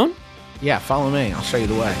money zone? Yeah, follow me. I'll show you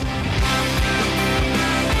the way.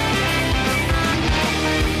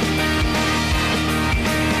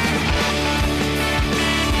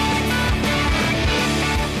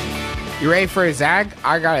 You ready for a zag?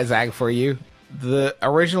 I got a zag for you. The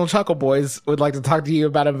original Chuckle Boys would like to talk to you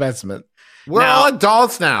about investment. We're all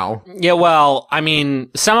adults now. Yeah, well, I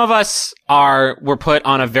mean, some of us were put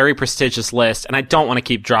on a very prestigious list, and I don't want to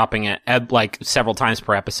keep dropping it like several times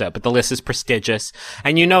per episode, but the list is prestigious.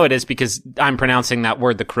 And you know it is because I'm pronouncing that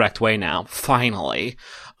word the correct way now. Finally.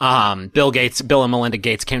 Bill and Melinda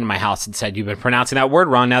Gates came to my house and said, you've been pronouncing that word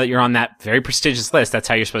wrong now that you're on that very prestigious list. That's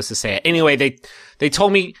how you're supposed to say it. Anyway, they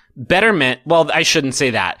told me Betterment. Well, I shouldn't say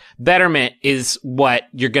that. Betterment is what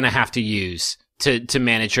you're going to have to use to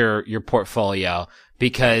manage your portfolio,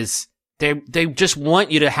 because they just want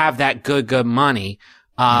you to have that good money,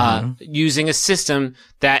 using a system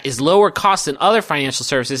that is lower cost than other financial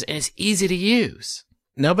services and is easy to use.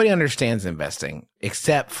 Nobody understands investing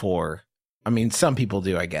except for, some people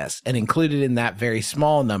do, I guess. And included in that very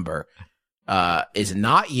small number is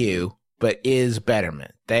not you, but is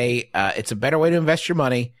Betterment. It's a better way to invest your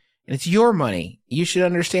money, and it's your money. You should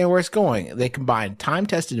understand where it's going. They combine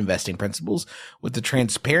time-tested investing principles with the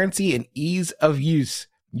transparency and ease of use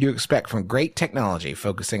you expect from great technology,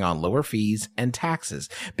 focusing on lower fees and taxes.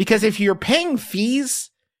 Because if you're paying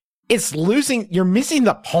fees, you're missing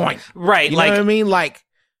the point. Right. You know what I mean? Like,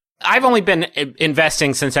 I've only been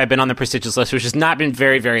investing since I've been on the prestigious list, which has not been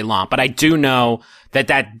very, very long. But I do know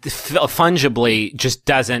that fungibly just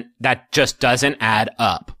doesn't add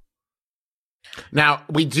up. Now,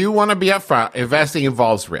 we do want to be upfront. Investing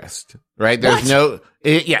involves risk, right? There's no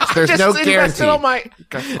guarantee.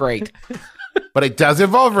 Great. But it does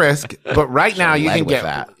involve risk. But right now,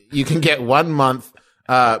 you can get 1 month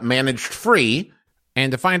managed free.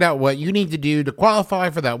 And to find out what you need to do to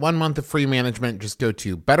qualify for that 1 month of free management, just go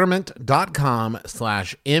to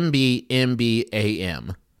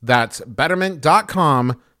betterment.com/MBMBAM. That's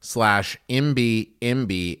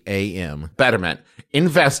betterment.com/MBMBAM. Betterment.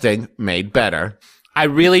 Investing made better. I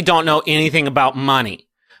really don't know anything about money.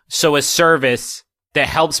 So a service that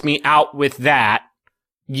helps me out with that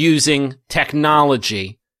using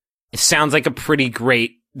technology, it sounds like a pretty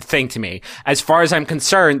great thing to me. As far as I'm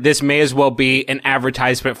concerned, this may as well be an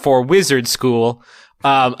advertisement for Wizard School.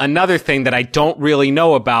 Another thing that I don't really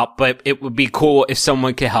know about, but it would be cool if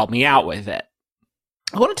someone could help me out with it.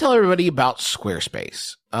 I want to tell everybody about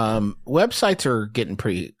Squarespace. Websites are getting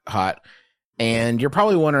pretty hot, and you're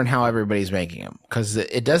probably wondering how everybody's making them, because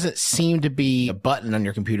it doesn't seem to be a button on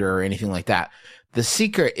your computer or anything like that. The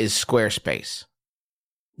secret is Squarespace.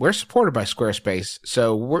 We're supported by Squarespace,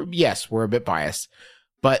 so we're a bit biased.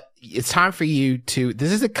 But it's time for you to,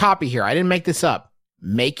 this is a copy here. I didn't make this up.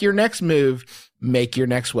 Make your next move. Make your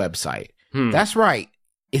next website. That's right.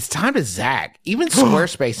 It's time to zag. Even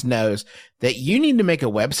Squarespace knows that you need to make a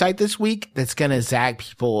website this week that's going to zag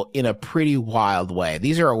people in a pretty wild way.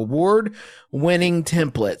 These are award-winning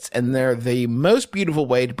templates, and they're the most beautiful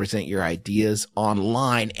way to present your ideas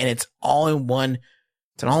online. And it's all in one.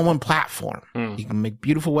 It's an all-in-one platform. You can make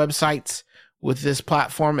beautiful websites with this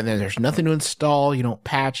platform, and then there's nothing to install. You don't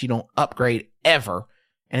patch, you don't upgrade. ever.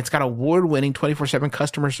 And it's got award-winning 24/7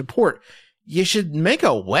 customer support. You should make a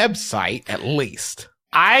website at least.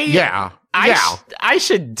 I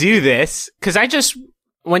should do this because I just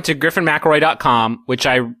went to griffinmcelroy.com, which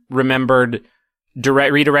I remembered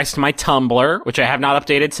redirects to my Tumblr, which I have not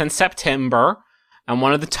updated since September. And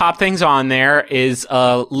one of the top things on there is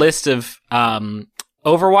a list of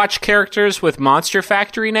Overwatch characters with Monster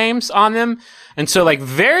Factory names on them. And so, like,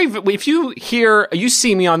 if you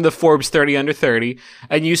see me on the Forbes 30 under 30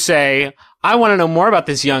 and you say, I want to know more about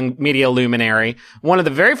this young media luminary, one of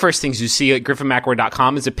the very first things you see at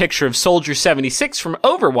griffinmcelroy.com is a picture of Soldier 76 from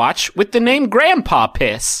Overwatch with the name Grandpa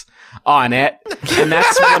Piss on it. And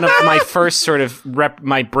that's one of my first sort of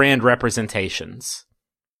my brand representations.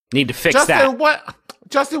 Need to fix that.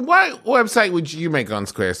 Justin, what website would you make on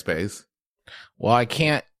Squarespace? Well, I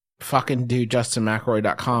can't fucking do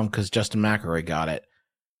justinmcelroy.com because Justin McElroy got it.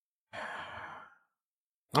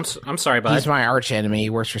 I'm sorry, bud. He's my arch enemy. He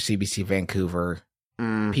works for CBC Vancouver.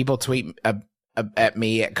 People tweet at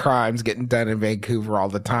me at crimes getting done in Vancouver all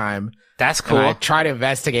the time. That's cool. And I try to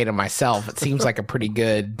investigate them myself. It seems like a pretty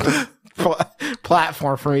good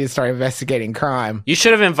platform for me to start investigating crime. You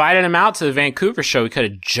should have invited him out to the Vancouver show. We could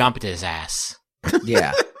have jumped his ass.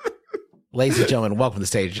 Yeah. Ladies and gentlemen, welcome to the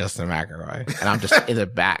stage, Justin McElroy. And I'm just in the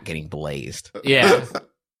back getting blazed. Yeah.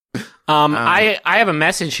 I have a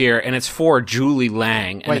message here, and it's for Julie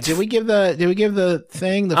Lang. And wait, did we give the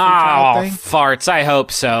thing, the free Oh, trial thing? farts. I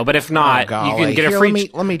hope so. But if not, you can get a Here, free...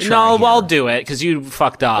 let me try No, here. I'll do it, because you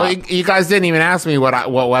fucked up. Well, you guys didn't even ask me what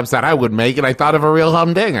website I would make, and I thought of a real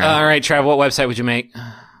humdinger. All right, Trav, what website would you make?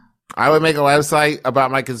 I would make a website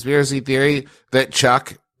about my conspiracy theory that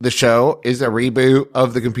Chuck, the show, is a reboot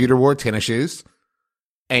of the Computer Wore Tennis Shoes.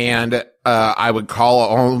 And I would call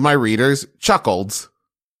all of my readers Chuckolds.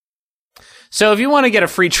 So if you want to get a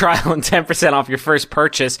free trial and 10% off your first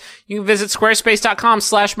purchase, you can visit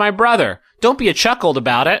squarespace.com/mybrother. Don't be a chuckled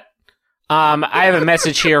about it. I have a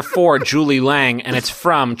message here for Julie Lang, and it's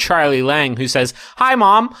from Charlie Lang, who says, Hi,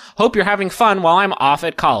 Mom. Hope you're having fun while I'm off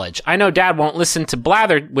at college. I know Dad won't listen to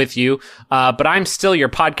blather with you, but I'm still your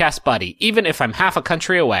podcast buddy, even if I'm half a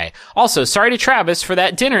country away. Also, sorry to Travis for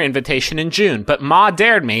that dinner invitation in June, but Ma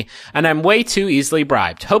dared me, and I'm way too easily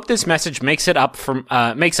bribed. Hope this message makes up for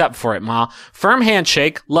it, Ma. Firm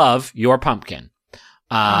handshake. Love, your pumpkin.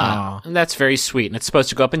 And that's very sweet, and it's supposed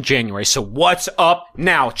to go up in January. So what's up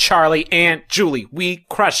now, Charlie and Julie? We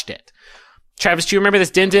crushed it. Travis, do you remember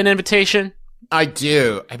this Din Din invitation? I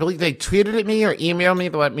do. I believe they tweeted at me or emailed me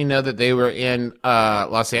to let me know that they were in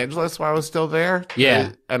Los Angeles while I was still there.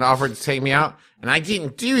 Yeah. And offered to take me out. And I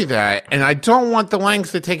didn't do that. And I don't want the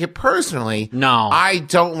Langs to take it personally. No. I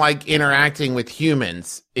don't like interacting with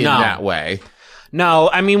humans in that way. No,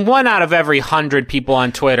 I mean, 1 out of every 100 people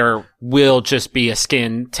on Twitter will just be a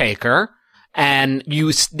skin taker. And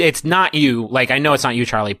it's not you. Like, I know it's not you,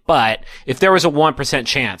 Charlie, but if there was a 1%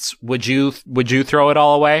 chance, would you throw it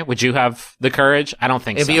all away? Would you have the courage? I don't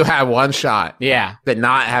think so. If you had one shot. Yeah. That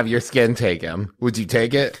not have your skin taken, would you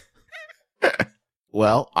take it?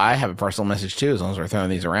 Well, I have a personal message too, as long as we're throwing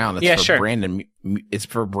these around. It's for sure. Brandon. It's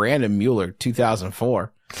for Brandon Mueller,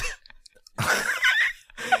 2004.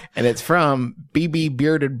 And it's from BB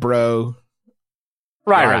Bearded Bro.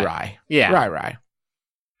 Right. Yeah. Right.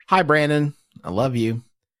 Hi, Brandon. I love you.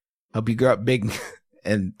 Hope you grow up big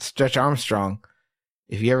and Stretch Armstrong.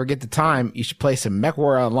 If you ever get the time, you should play some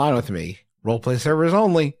MechWarrior Online with me. Roleplay servers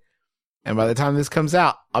only. And by the time this comes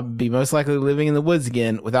out, I'll be most likely living in the woods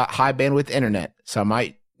again without high bandwidth internet, so I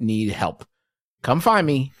might need help. Come find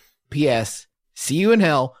me. P.S. See you in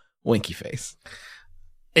hell. Winky face.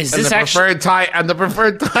 Is this actually... The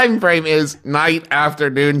preferred time frame is night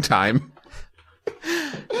afternoon time.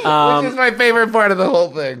 Which is my favorite part of the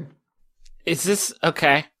whole thing. Is this...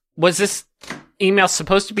 Okay. Was this email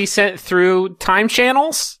supposed to be sent through time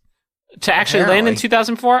channels to actually land in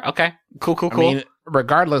 2004? Okay. Cool. I mean,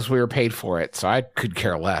 regardless, we were paid for it, so I could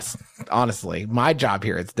care less. Honestly, my job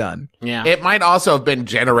here, it's done. Yeah. It might also have been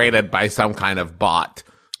generated by some kind of bot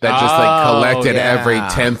that just like collected every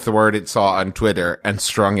 10th word it saw on Twitter and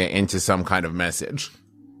strung it into some kind of message.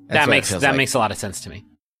 That makes a lot of sense to me.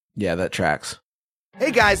 Yeah, that tracks. Hey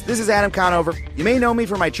guys, this is Adam Conover. You may know me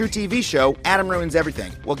from my True TV show, Adam Ruins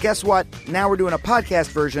Everything. Well, guess what? Now we're doing a podcast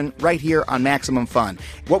version right here on Maximum Fun.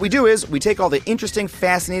 What we do is we take all the interesting,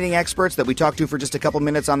 fascinating experts that we talk to for just a couple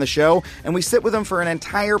minutes on the show, and we sit with them for an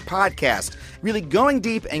entire podcast, really going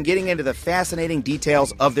deep and getting into the fascinating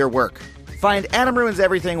details of their work. Find Adam Ruins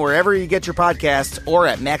Everything wherever you get your podcasts or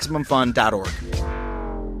at MaximumFun.org.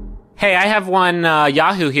 Hey, I have one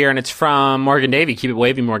Yahoo here, and it's from Morgan Davey. Keep it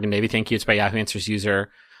wavy, Morgan Davey. Thank you. It's by Yahoo Answers user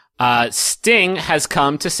Sting has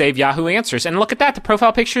come to save Yahoo Answers. And look at that. The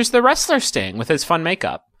profile picture is the wrestler Sting with his fun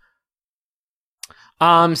makeup.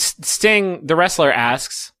 Sting, the wrestler,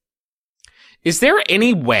 asks, is there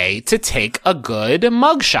any way to take a good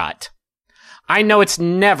mugshot? I know it's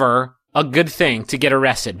never a good thing to get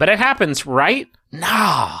arrested, but it happens, right?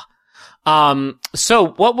 Nah. So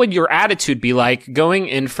what would your attitude be like going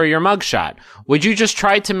in for your mugshot? Would you just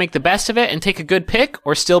try to make the best of it and take a good pic,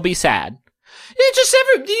 or still be sad?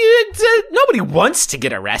 Nobody wants to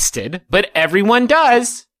get arrested, but everyone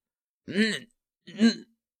does.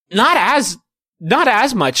 Not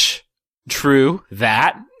as much true,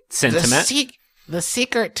 that sentiment. The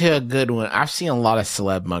secret to a good one, I've seen a lot of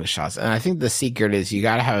celeb mugshots, and I think the secret is you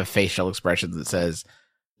got to have a facial expression that says,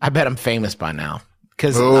 I bet I'm famous by now.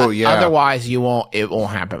 Because otherwise it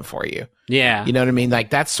won't happen for you. Yeah. You know what I mean? Like,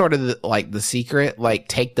 that's sort of the secret. Like,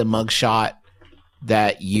 take the mugshot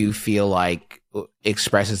that you feel like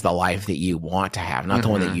expresses the life that you want to have, not the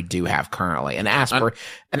one that you do have currently. An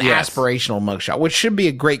aspirational mugshot, which should be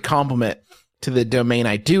a great compliment to the domain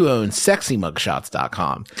I do own,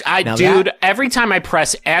 sexymugshots.com. Every time I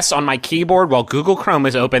press S on my keyboard while Google Chrome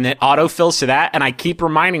is open, it autofills to that, and I keep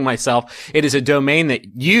reminding myself it is a domain that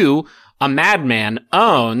you, a madman,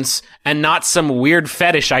 owns, and not some weird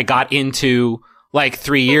fetish I got into like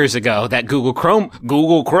 3 years ago that Google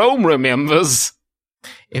Chrome remembers.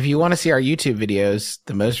 If you want to see our YouTube videos,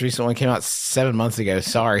 the most recent one came out 7 months ago.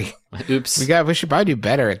 Sorry. Oops. We should probably do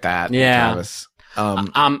better at that. Yeah. Travis.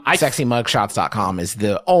 Sexymugshots.com is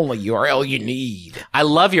the only URL you need. I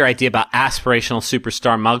love your idea about aspirational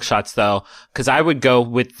superstar mugshots, though, because I would go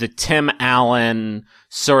with the Tim Allen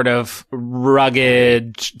sort of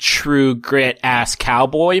rugged, true grit ass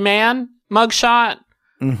cowboy man mugshot.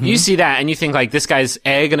 Mm-hmm. You see that and you think like, this guy's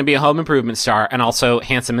going to be a home improvement star, and also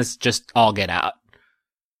handsome as just all get out.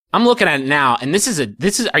 I'm looking at it now, and this is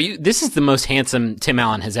the most handsome Tim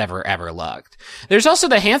Allen has ever looked. There's also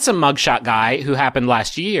the handsome mugshot guy who happened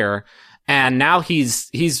last year, and now he's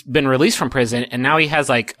been released from prison, and now he has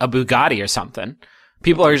like a Bugatti or something.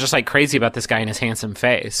 People are just like crazy about this guy and his handsome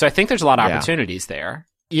face. So I think there's a lot of opportunities there.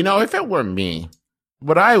 You know, if it were me,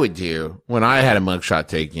 what I would do when I had a mugshot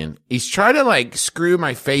taken is try to like screw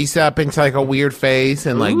my face up into like a weird face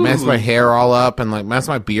and like mess my hair all up and like mess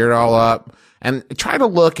my beard all up. And try to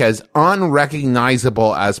look as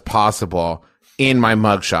unrecognizable as possible in my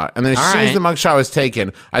mugshot. And then as soon as the mugshot was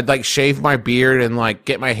taken, I'd like shave my beard and like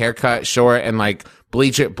get my hair cut short and like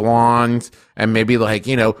bleach it blonde and maybe like,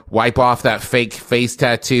 you know, wipe off that fake face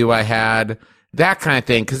tattoo I had. That kind of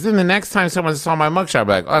thing. Cause then the next time someone saw my mugshot, I'd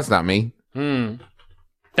be like, oh, that's not me.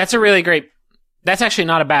 That's that's actually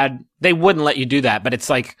not a bad, they wouldn't let you do that, but it's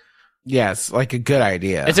like, yes, like a good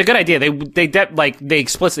idea. It's a good idea. They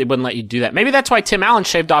explicitly wouldn't let you do that. Maybe that's why Tim Allen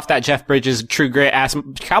shaved off that Jeff Bridges true grit ass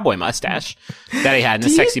cowboy mustache that he had in the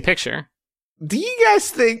sexy picture. Do you guys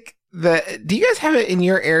think that? Do you guys have it in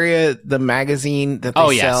your area? The magazine that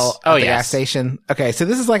they sell at the gas station. Okay, so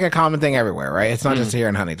this is like a common thing everywhere, right? It's not just here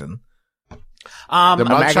in Huntington. The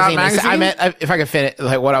mugshot magazine. I meant if I could fit it,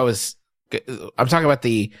 like what I'm talking about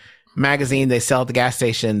the magazine they sell at the gas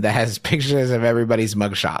station that has pictures of everybody's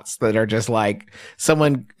mugshots that are just like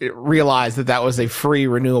someone realized that was a free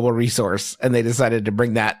renewable resource and they decided to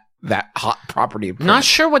bring that hot property. Not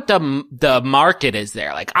sure what the market is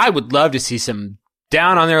there. Like, I would love to see some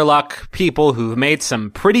down on their luck people who've made some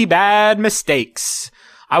pretty bad mistakes.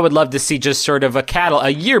 I would love to see just sort of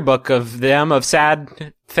a yearbook of them, of sad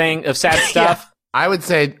stuff. Yeah. I would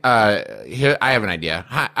say, here, I have an idea.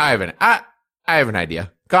 I have an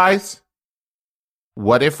idea. Guys,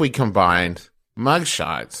 what if we combined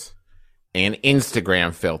mugshots and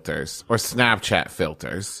Instagram filters or Snapchat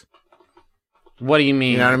filters? What do you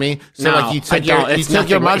mean? You know what I mean? So No, like you took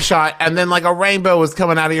your mugshot and then like a rainbow was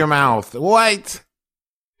coming out of your mouth. What?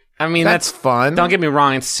 I mean, that's fun. Don't get me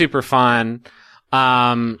wrong, it's super fun. You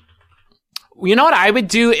know what I would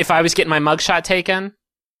do if I was getting my mugshot taken?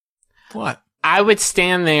 What? I would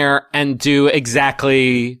stand there and do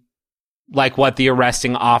exactly like what the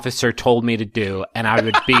arresting officer told me to do, and I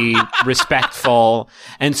would be respectful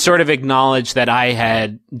and sort of acknowledge that I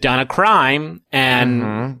had done a crime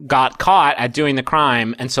and got caught at doing the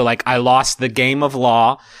crime, and so like I lost the game of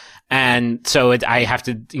law, and so I have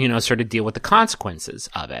to, you know, sort of deal with the consequences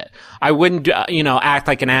of it. I wouldn't, you know, act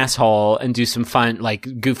like an asshole and do some fun,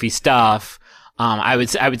 like goofy stuff. I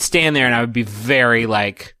would stand there and I would be very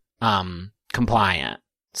like compliant.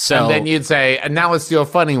 So and then you'd say, and now let's do a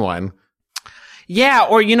funny one. Yeah,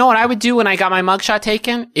 or you know what I would do when I got my mugshot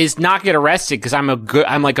taken is not get arrested because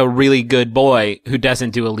I'm like a really good boy who doesn't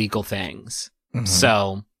do illegal things.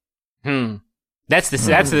 So, That's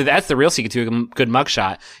the real secret to a good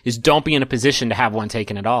mugshot is don't be in a position to have one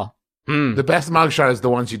taken at all. The best mugshot is the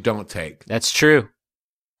ones you don't take. That's true.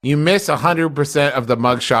 You miss 100% of the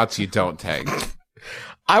mugshots you don't take.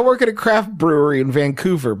 I work at a craft brewery in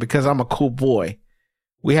Vancouver because I'm a cool boy.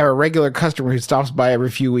 We have a regular customer who stops by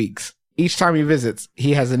every few weeks. Each time he visits,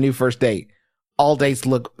 he has a new first date. All dates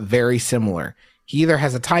look very similar. He either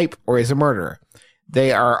has a type or is a murderer.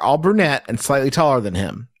 They are all brunette and slightly taller than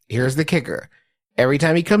him. Here's the kicker. Every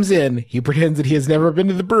time he comes in, he pretends that he has never been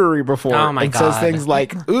to the brewery before and says things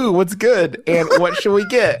like, "Ooh, what's good?" and "What should we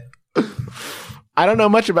get?" I don't know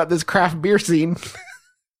much about this craft beer scene.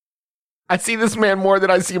 I see this man more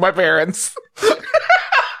than I see my parents.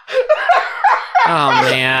 Oh,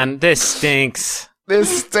 man. This stinks.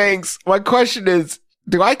 This stinks. My question is,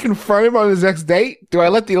 do I confront him on his next date? Do I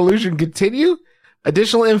let the illusion continue?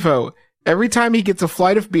 Additional info. Every time he gets a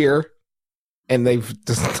flight of beer, and they've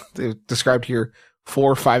described here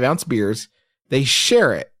 4 5-ounce beers, they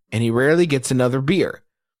share it, and he rarely gets another beer.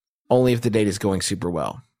 Only if the date is going super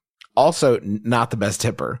well. Also, not the best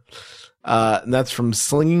tipper. And that's from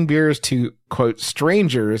slinging beers to, quote,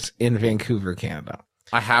 strangers in Vancouver, Canada.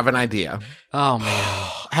 I have an idea. Oh, man.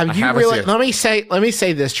 Have you really? Let me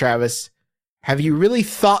say this, Travis. Have you really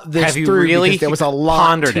thought this through? Really because there was a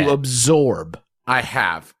lot to it? absorb. I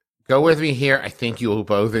have. Go with me here. I think you will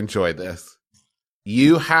both enjoy this.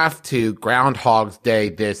 You have to Groundhog's Day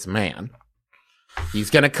this man. He's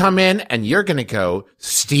going to come in and you're going to go,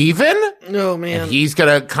 "Steven?" No, man. And he's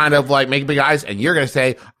going to kind of like make big eyes and you're going to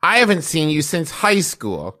say, "I haven't seen you since high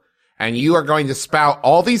school." And you are going to spout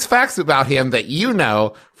all these facts about him that you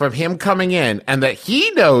know from him coming in and that he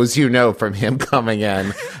knows you know from him coming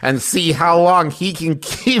in and see how long he can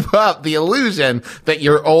keep up the illusion that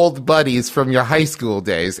you're old buddies from your high school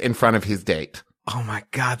days in front of his date. Oh my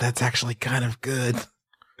God, that's actually kind of good.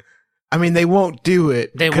 I mean, they won't do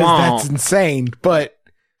it. They 'cause won't. That's insane, but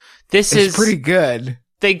This it's is pretty good.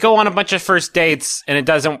 They go on a bunch of first dates and it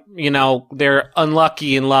doesn't, they're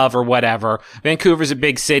unlucky in love or whatever. Vancouver's a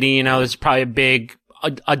big city, there's probably a big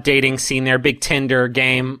a dating scene there, big Tinder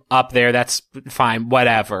game up there. That's fine,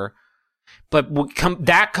 whatever. But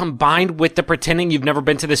that combined with the pretending you've never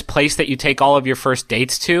been to this place that you take all of your first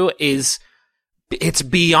dates to it's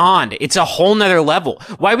beyond. It's a whole nother level.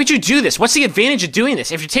 Why would you do this? What's the advantage of doing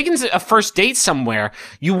this? If you're taking a first date somewhere,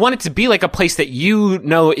 you want it to be like a place that you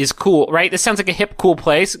know is cool, right? This sounds like a hip, cool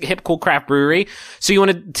place, a hip, cool craft brewery. So you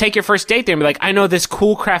want to take your first date there and be like, "I know this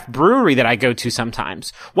cool craft brewery that I go to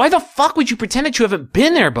sometimes." Why the fuck would you pretend that you haven't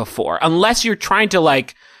been there before? Unless you're trying to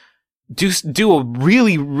like do a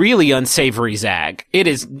really, really unsavory zag.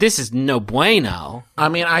 This is no bueno. I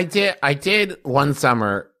mean, I did one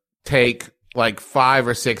summer take like 5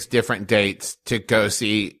 or 6 different dates to go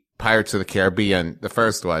see Pirates of the Caribbean, the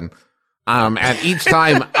first one. And each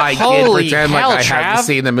time I did pretend like I hadn't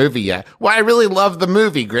seen the movie yet. Well, I really loved the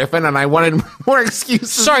movie, Griffin, and I wanted more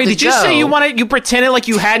excuses. Sorry, did you say you pretended like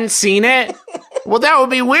you hadn't seen it? Well, that would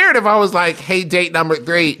be weird if I was like, "Hey, date number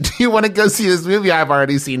 3, do you want to go see this movie I've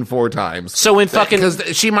already seen 4 times?" So when fucking...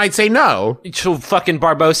 Because she might say no. So fucking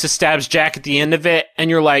Barbossa stabs Jack at the end of it, and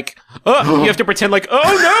you're like, "Oh," you have to pretend like, "Oh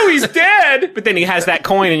no, he's dead." But then he has that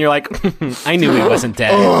coin, and you're like, "I knew he wasn't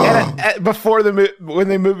dead." And before when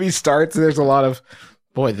the movie starts, there's a lot of,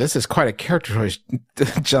 "Boy, this is quite a character choice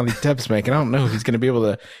Johnny Depp's making. I don't know if he's going to be able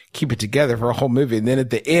to keep it together for a whole movie." And then at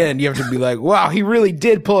the end, you have to be like, "Wow, he really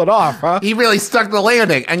did pull it off, huh?" He really stuck the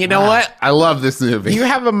landing. And you know what? I love this movie. You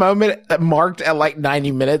have a moment marked at like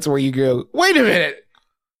 90 minutes where you go, "Wait a minute.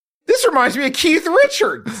 This reminds me of Keith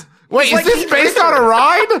Richards." Wait, is this based on a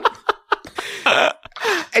ride?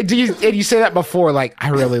 And you say that before, like, "I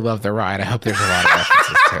really love the ride. I hope there's a lot of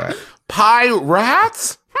references to it."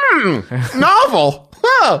 Pirates? Novel.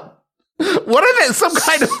 Huh. What are they? Some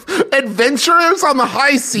kind of adventurers on the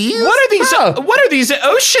high seas? What are these? What are these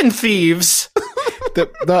ocean thieves? The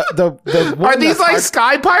are these like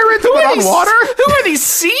sky pirates Who but are on these- water? Who are these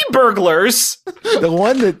sea burglars? The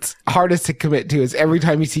one that's hardest to commit to is every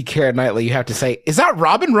time you see Keira Knightley, you have to say, "Is that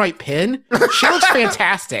Robin Wright Penn? She looks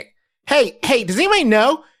fantastic." Hey, does anybody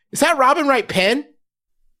know? Is that Robin Wright Penn?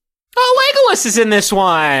 Oh, Legolas is in this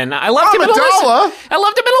one. I loved him in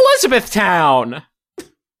Elizabethtown.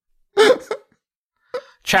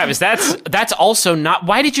 Travis, that's also not.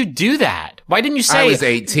 Why did you do that? Why didn't you say? I was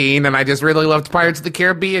 18 and I just really loved Pirates of the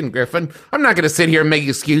Caribbean, Griffin. I'm not going to sit here and make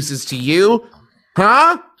excuses to you.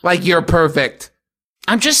 Huh? Like you're perfect.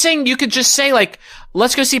 I'm just saying you could just say, like,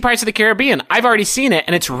 let's go see Pirates of the Caribbean. I've already seen it,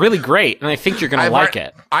 and it's really great, and I think you're going to like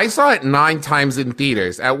it. I saw it 9 times in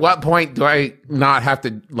theaters. At what point do I not have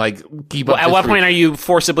to, like, keep up? At what point are you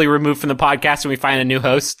forcibly removed from the podcast and we find a new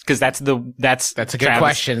host? Because that's a good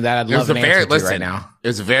question that I'd love an answer to right now. It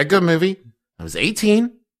was a very good movie. I was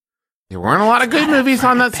 18. There weren't a lot of good movies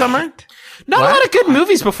on that summer. Not a lot of good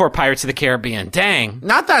movies before Pirates of the Caribbean. Dang.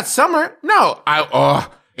 Not that summer. No.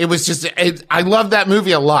 It was just, I love that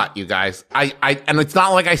movie a lot, you guys. And it's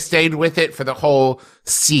not like I stayed with it for the whole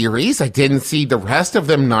series. I didn't see the rest of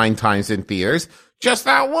them 9 times in theaters. Just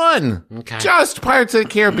that one. Okay. Just Pirates of the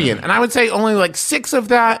Caribbean. And I would say only like 6 of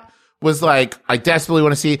that was like, I desperately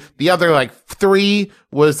want to see. The other like 3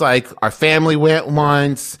 was like, our family went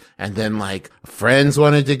once, and then like friends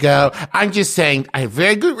wanted to go. I'm just saying, I have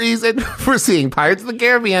very good reason for seeing Pirates of the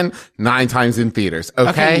Caribbean 9 times in theaters.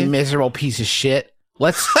 Okay, you miserable piece of shit.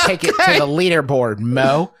 Let's take it to the leaderboard,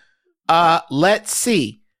 Mo. Let's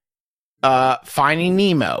see. Finding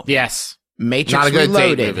Nemo. Yes. Matrix Not a good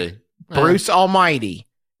Reloaded. date movie. Bruce Almighty.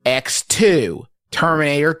 X2.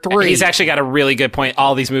 Terminator 3. He's actually got a really good point.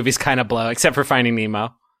 All these movies kind of blow, except for Finding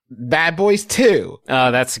Nemo. Bad Boys 2.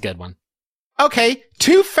 Oh, that's a good one. Okay.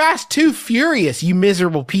 Too Fast, Too Furious, you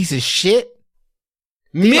miserable piece of shit.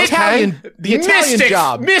 The Italian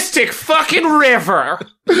Job. Mystic fucking River.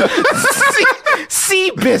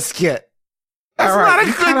 Sea Biscuit. That's not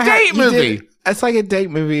a good date movie. That's like a date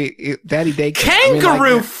movie. Daddy Date.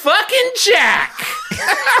 Kangaroo fucking Jack.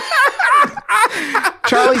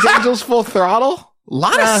 Charlie's Angels Full Throttle. A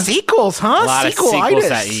lot of sequels, huh? A lot of sequels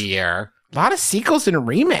that year. A lot of sequels and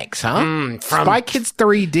remakes, huh? From Spy Kids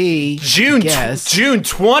 3D. June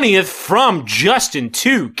 20th from Justin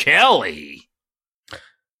 2 Kelly.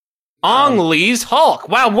 Ong Lee's Hulk.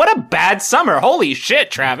 Wow, what a bad summer. Holy shit,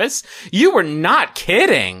 Travis. You were not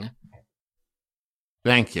kidding.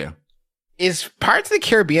 Thank you. Is Pirates of the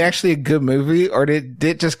Caribbean actually a good movie, or did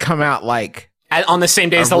it just come out like... On the same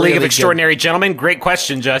day as The League of Extraordinary Gentlemen? Great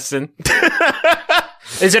question, Justin.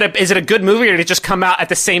 Is it a good movie, or did it just come out at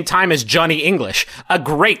the same time as Johnny English? A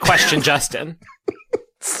great question, Justin.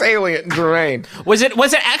 Salient terrain. Was it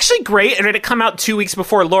actually great, or did it come out 2 weeks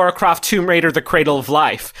before Lara Croft Tomb Raider: The Cradle of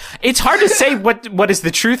Life? It's hard to say what is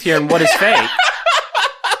the truth here and what is fake.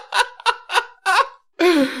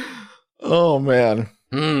 Oh man.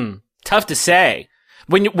 Tough to say.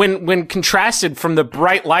 When contrasted from the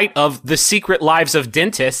bright light of The Secret Lives of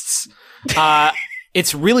Dentists,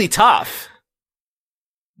 it's really tough.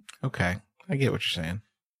 Okay. I get what you're saying.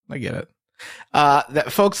 I get it.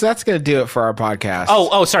 Folks, that's going to do it for our podcast.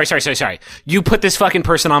 Oh, sorry. You put this fucking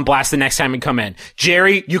person on blast the next time you come in.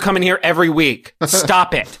 Jerry, you come in here every week.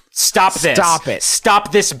 Stop it. Stop this. Stop it.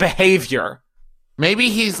 Stop this behavior. Maybe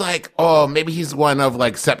he's like, maybe he's one of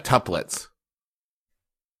like septuplets.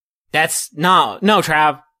 That's no,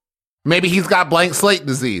 Trav. Maybe he's got blank slate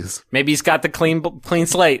disease. Maybe he's got the clean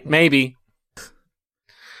slate. Maybe.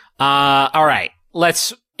 All right.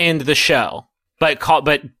 Let's end the show. But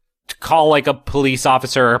call like a police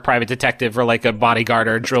officer or a private detective or like a bodyguard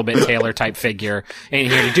or a drill bit tailor type figure in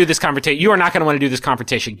here to do this confrontation. You are not going to want to do this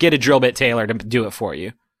confrontation. Get a drill bit tailor to do it for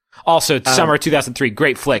you. Also, summer 2003,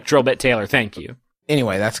 great flick. Drill bit tailor. Thank you.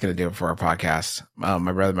 Anyway, that's going to do it for our podcast.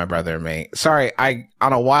 My brother and me. Sorry,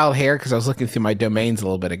 on a wild hair, because I was looking through my domains a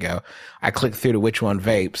little bit ago, I clicked through to Which One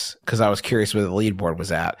Vapes, because I was curious where the lead board was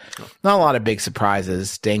at. Not a lot of big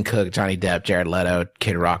surprises. Dane Cook, Johnny Depp, Jared Leto,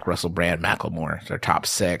 Kid Rock, Russell Brand, Macklemore. Their top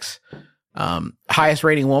 6. Highest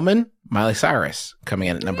rating woman, Miley Cyrus, coming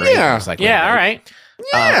in at number 8. All right.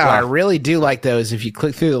 Yeah. What I really do like, though, is if you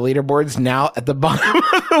click through the leaderboards, now at the bottom of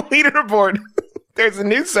the leaderboard, there's a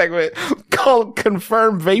new segment called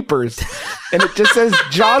Confirm Vapors. And it just says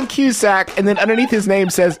John Cusack, and then underneath his name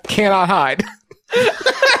says Cannot Hide.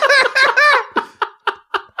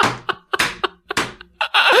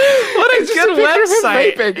 What a good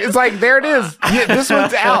website. Vaping. It's like, there it is. Yeah, this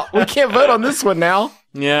one's out. We can't vote on this one now.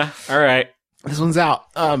 Yeah. All right. This one's out.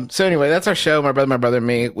 So anyway, that's our show, my brother and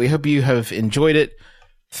me. We hope you have enjoyed it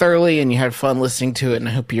thoroughly and you had fun listening to it, and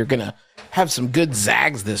I hope you're gonna have some good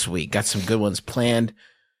zags this week. Got some good ones planned.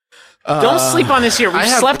 Don't sleep on this year.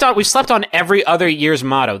 We've slept on every other year's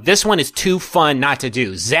motto. This one is too fun not to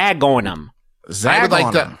do. Zag on them.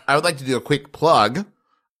 I would like to do a quick plug.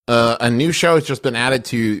 A new show has just been added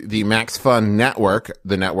to the Max Fun Network,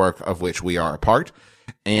 the network of which we are a part.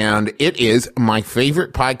 And it is my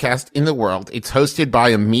favorite podcast in the world. It's hosted by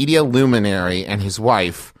a media luminary and his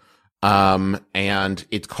wife. And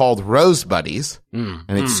it's called Rose Buddies. And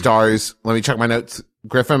it stars, let me check my notes,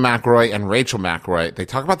 Griffin McElroy and Rachel McElroy. They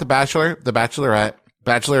talk about The Bachelor, The Bachelorette,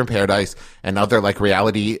 Bachelor in Paradise, and other like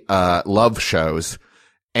reality, love shows.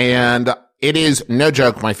 And it is, no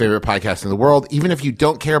joke, my favorite podcast in the world, even if you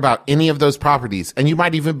don't care about any of those properties, and you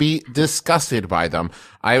might even be disgusted by them.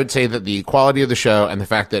 I would say that the quality of the show and the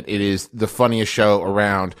fact that it is the funniest show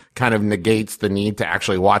around kind of negates the need to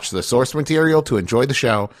actually watch the source material to enjoy the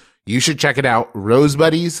show. You should check it out. Rose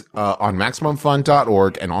Buddies on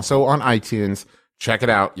MaximumFun.org and also on iTunes. Check it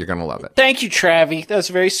out. You're going to love it. Thank you, Travi. That was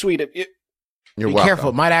very sweet of you. You're Be welcome. careful.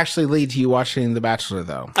 It might actually lead to you watching The Bachelor,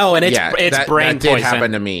 though. Oh, and it's that, brain that did poison.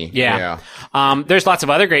 happen to me. Yeah. There's lots of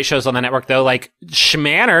other great shows on the network, though, like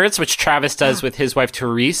Schmanners, which Travis does with his wife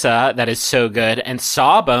Teresa, that is so good, and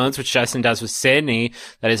Sawbones, which Justin does with Sydney,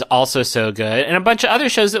 that is also so good, and a bunch of other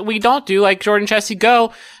shows that we don't do, like Jordan Jesse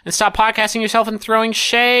Go, and Stop Podcasting Yourself and Throwing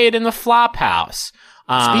Shade in the Flophouse.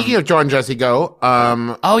 Speaking of Jordan Jesse Go,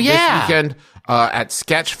 oh yeah, this weekend at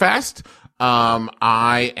Sketchfest,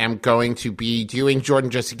 I am going to be doing Jordan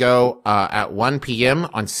Jesse Go at 1 p.m.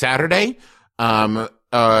 on Saturday. Come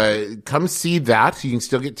see that. You can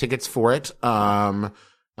still get tickets for it. Just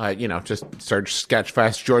search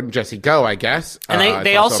Sketchfest Jordan Jesse Go, I guess. And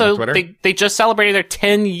they it's also on Twitter. they just celebrated their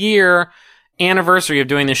 10-year anniversary of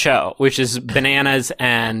doing the show, which is bananas.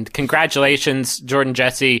 And congratulations, Jordan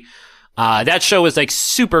Jesse. That show was like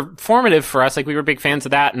super formative for us. Like we were big fans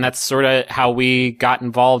of that, and that's sort of how we got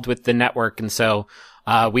involved with the network. And so,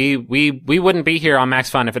 we wouldn't be here on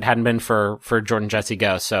Max Fun if it hadn't been for Jordan Jesse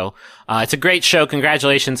Go. So, it's a great show.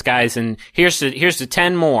 Congratulations, guys. And here's to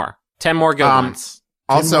 10 more good ones.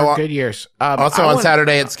 Also, Good years. on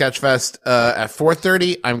Saturday at Sketchfest at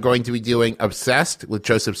 4:30, I'm going to be doing Obsessed with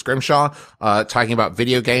Joseph Scrimshaw, talking about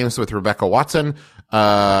video games with Rebecca Watson.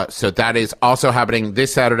 So that is also happening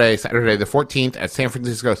this Saturday the 14th at San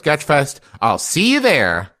Francisco Sketchfest. I'll see you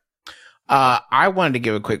there. I wanted to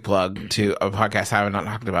give a quick plug to a podcast I have not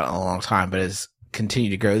talked about in a long time, but has continued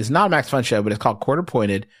to grow. It's not a Max Fun show, but it's called Quarter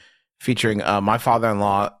Pointed, featuring my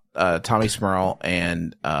father-in-law, Tommy Smurl,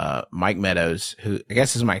 and Mike Meadows, who I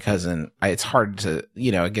guess is my cousin. It's hard to,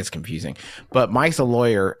 it gets confusing. But Mike's a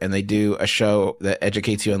lawyer, and they do a show that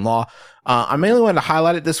educates you in law. I mainly wanted to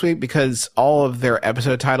highlight it this week because all of their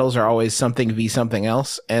episode titles are always something v something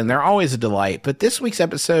else, and they're always a delight. But this week's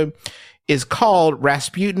episode is called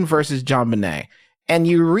Rasputin versus JonBenet, and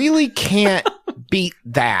you really can't beat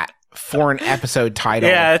that for an episode title.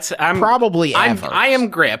 Yeah, probably ever. I am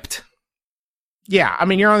gripped. Yeah, I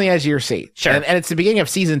mean, you're on the edge of your seat. Sure. And it's the beginning of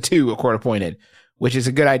season 2 of Quarter Pointed, which is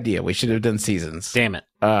a good idea. We should have done seasons. Damn it.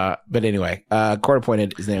 But anyway, Quarter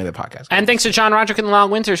Pointed is the name of the podcast. And thanks to John Roderick and the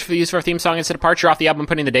Long Winters for the use of our theme song It's a Departure off the album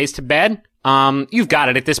Putting the Days to Bed. You've got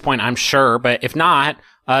it at this point, I'm sure, but if not,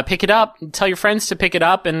 pick it up, tell your friends to pick it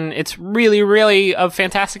up, and it's really, really a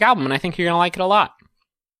fantastic album, and I think you're going to like it a lot.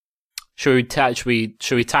 Should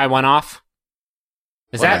we tie one off?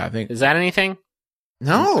 Is that anything?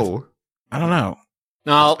 No. I don't know.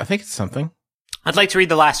 No. I think it's something. I'd like to read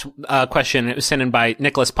the last question. It was sent in by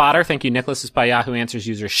Nicholas Potter. Thank you, Nicholas. It's by Yahoo Answers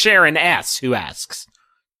user Sharon S., who asks,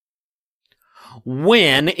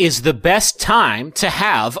 when is the best time to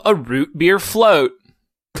have a root beer float?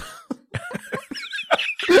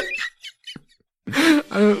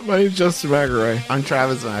 My name's Justin McElroy. I'm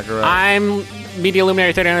Travis McElroy. I'm Media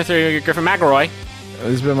Luminary 3903 Griffin McElroy.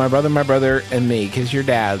 This has been my brother, and me, because your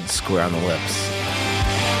dad's square on the lips.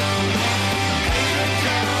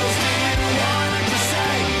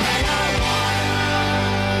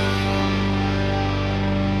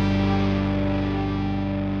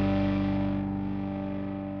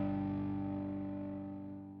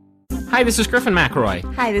 Hi, this is Griffin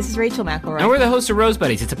McElroy. Hi, this is Rachel McElroy. And we're the hosts of Rose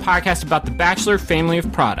Buddies. It's a podcast about the Bachelor family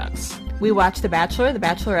of products. We watch The Bachelor, The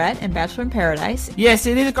Bachelorette, and Bachelor in Paradise. Yes,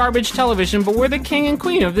 it is garbage television, but we're the king and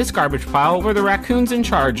queen of this garbage pile. We're the raccoons in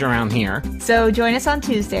charge around here. So join us on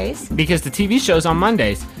Tuesdays. Because the TV show's on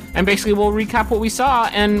Mondays. And basically we'll recap what we saw,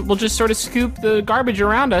 and we'll just sort of scoop the garbage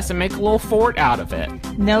around us and make a little fort out of it.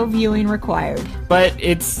 No viewing required. But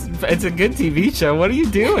it's a good TV show. What are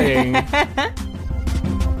you doing?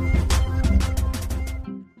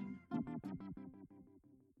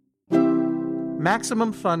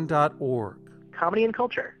 MaximumFun.org. Comedy and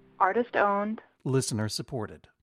culture. Artist owned. Listener supported.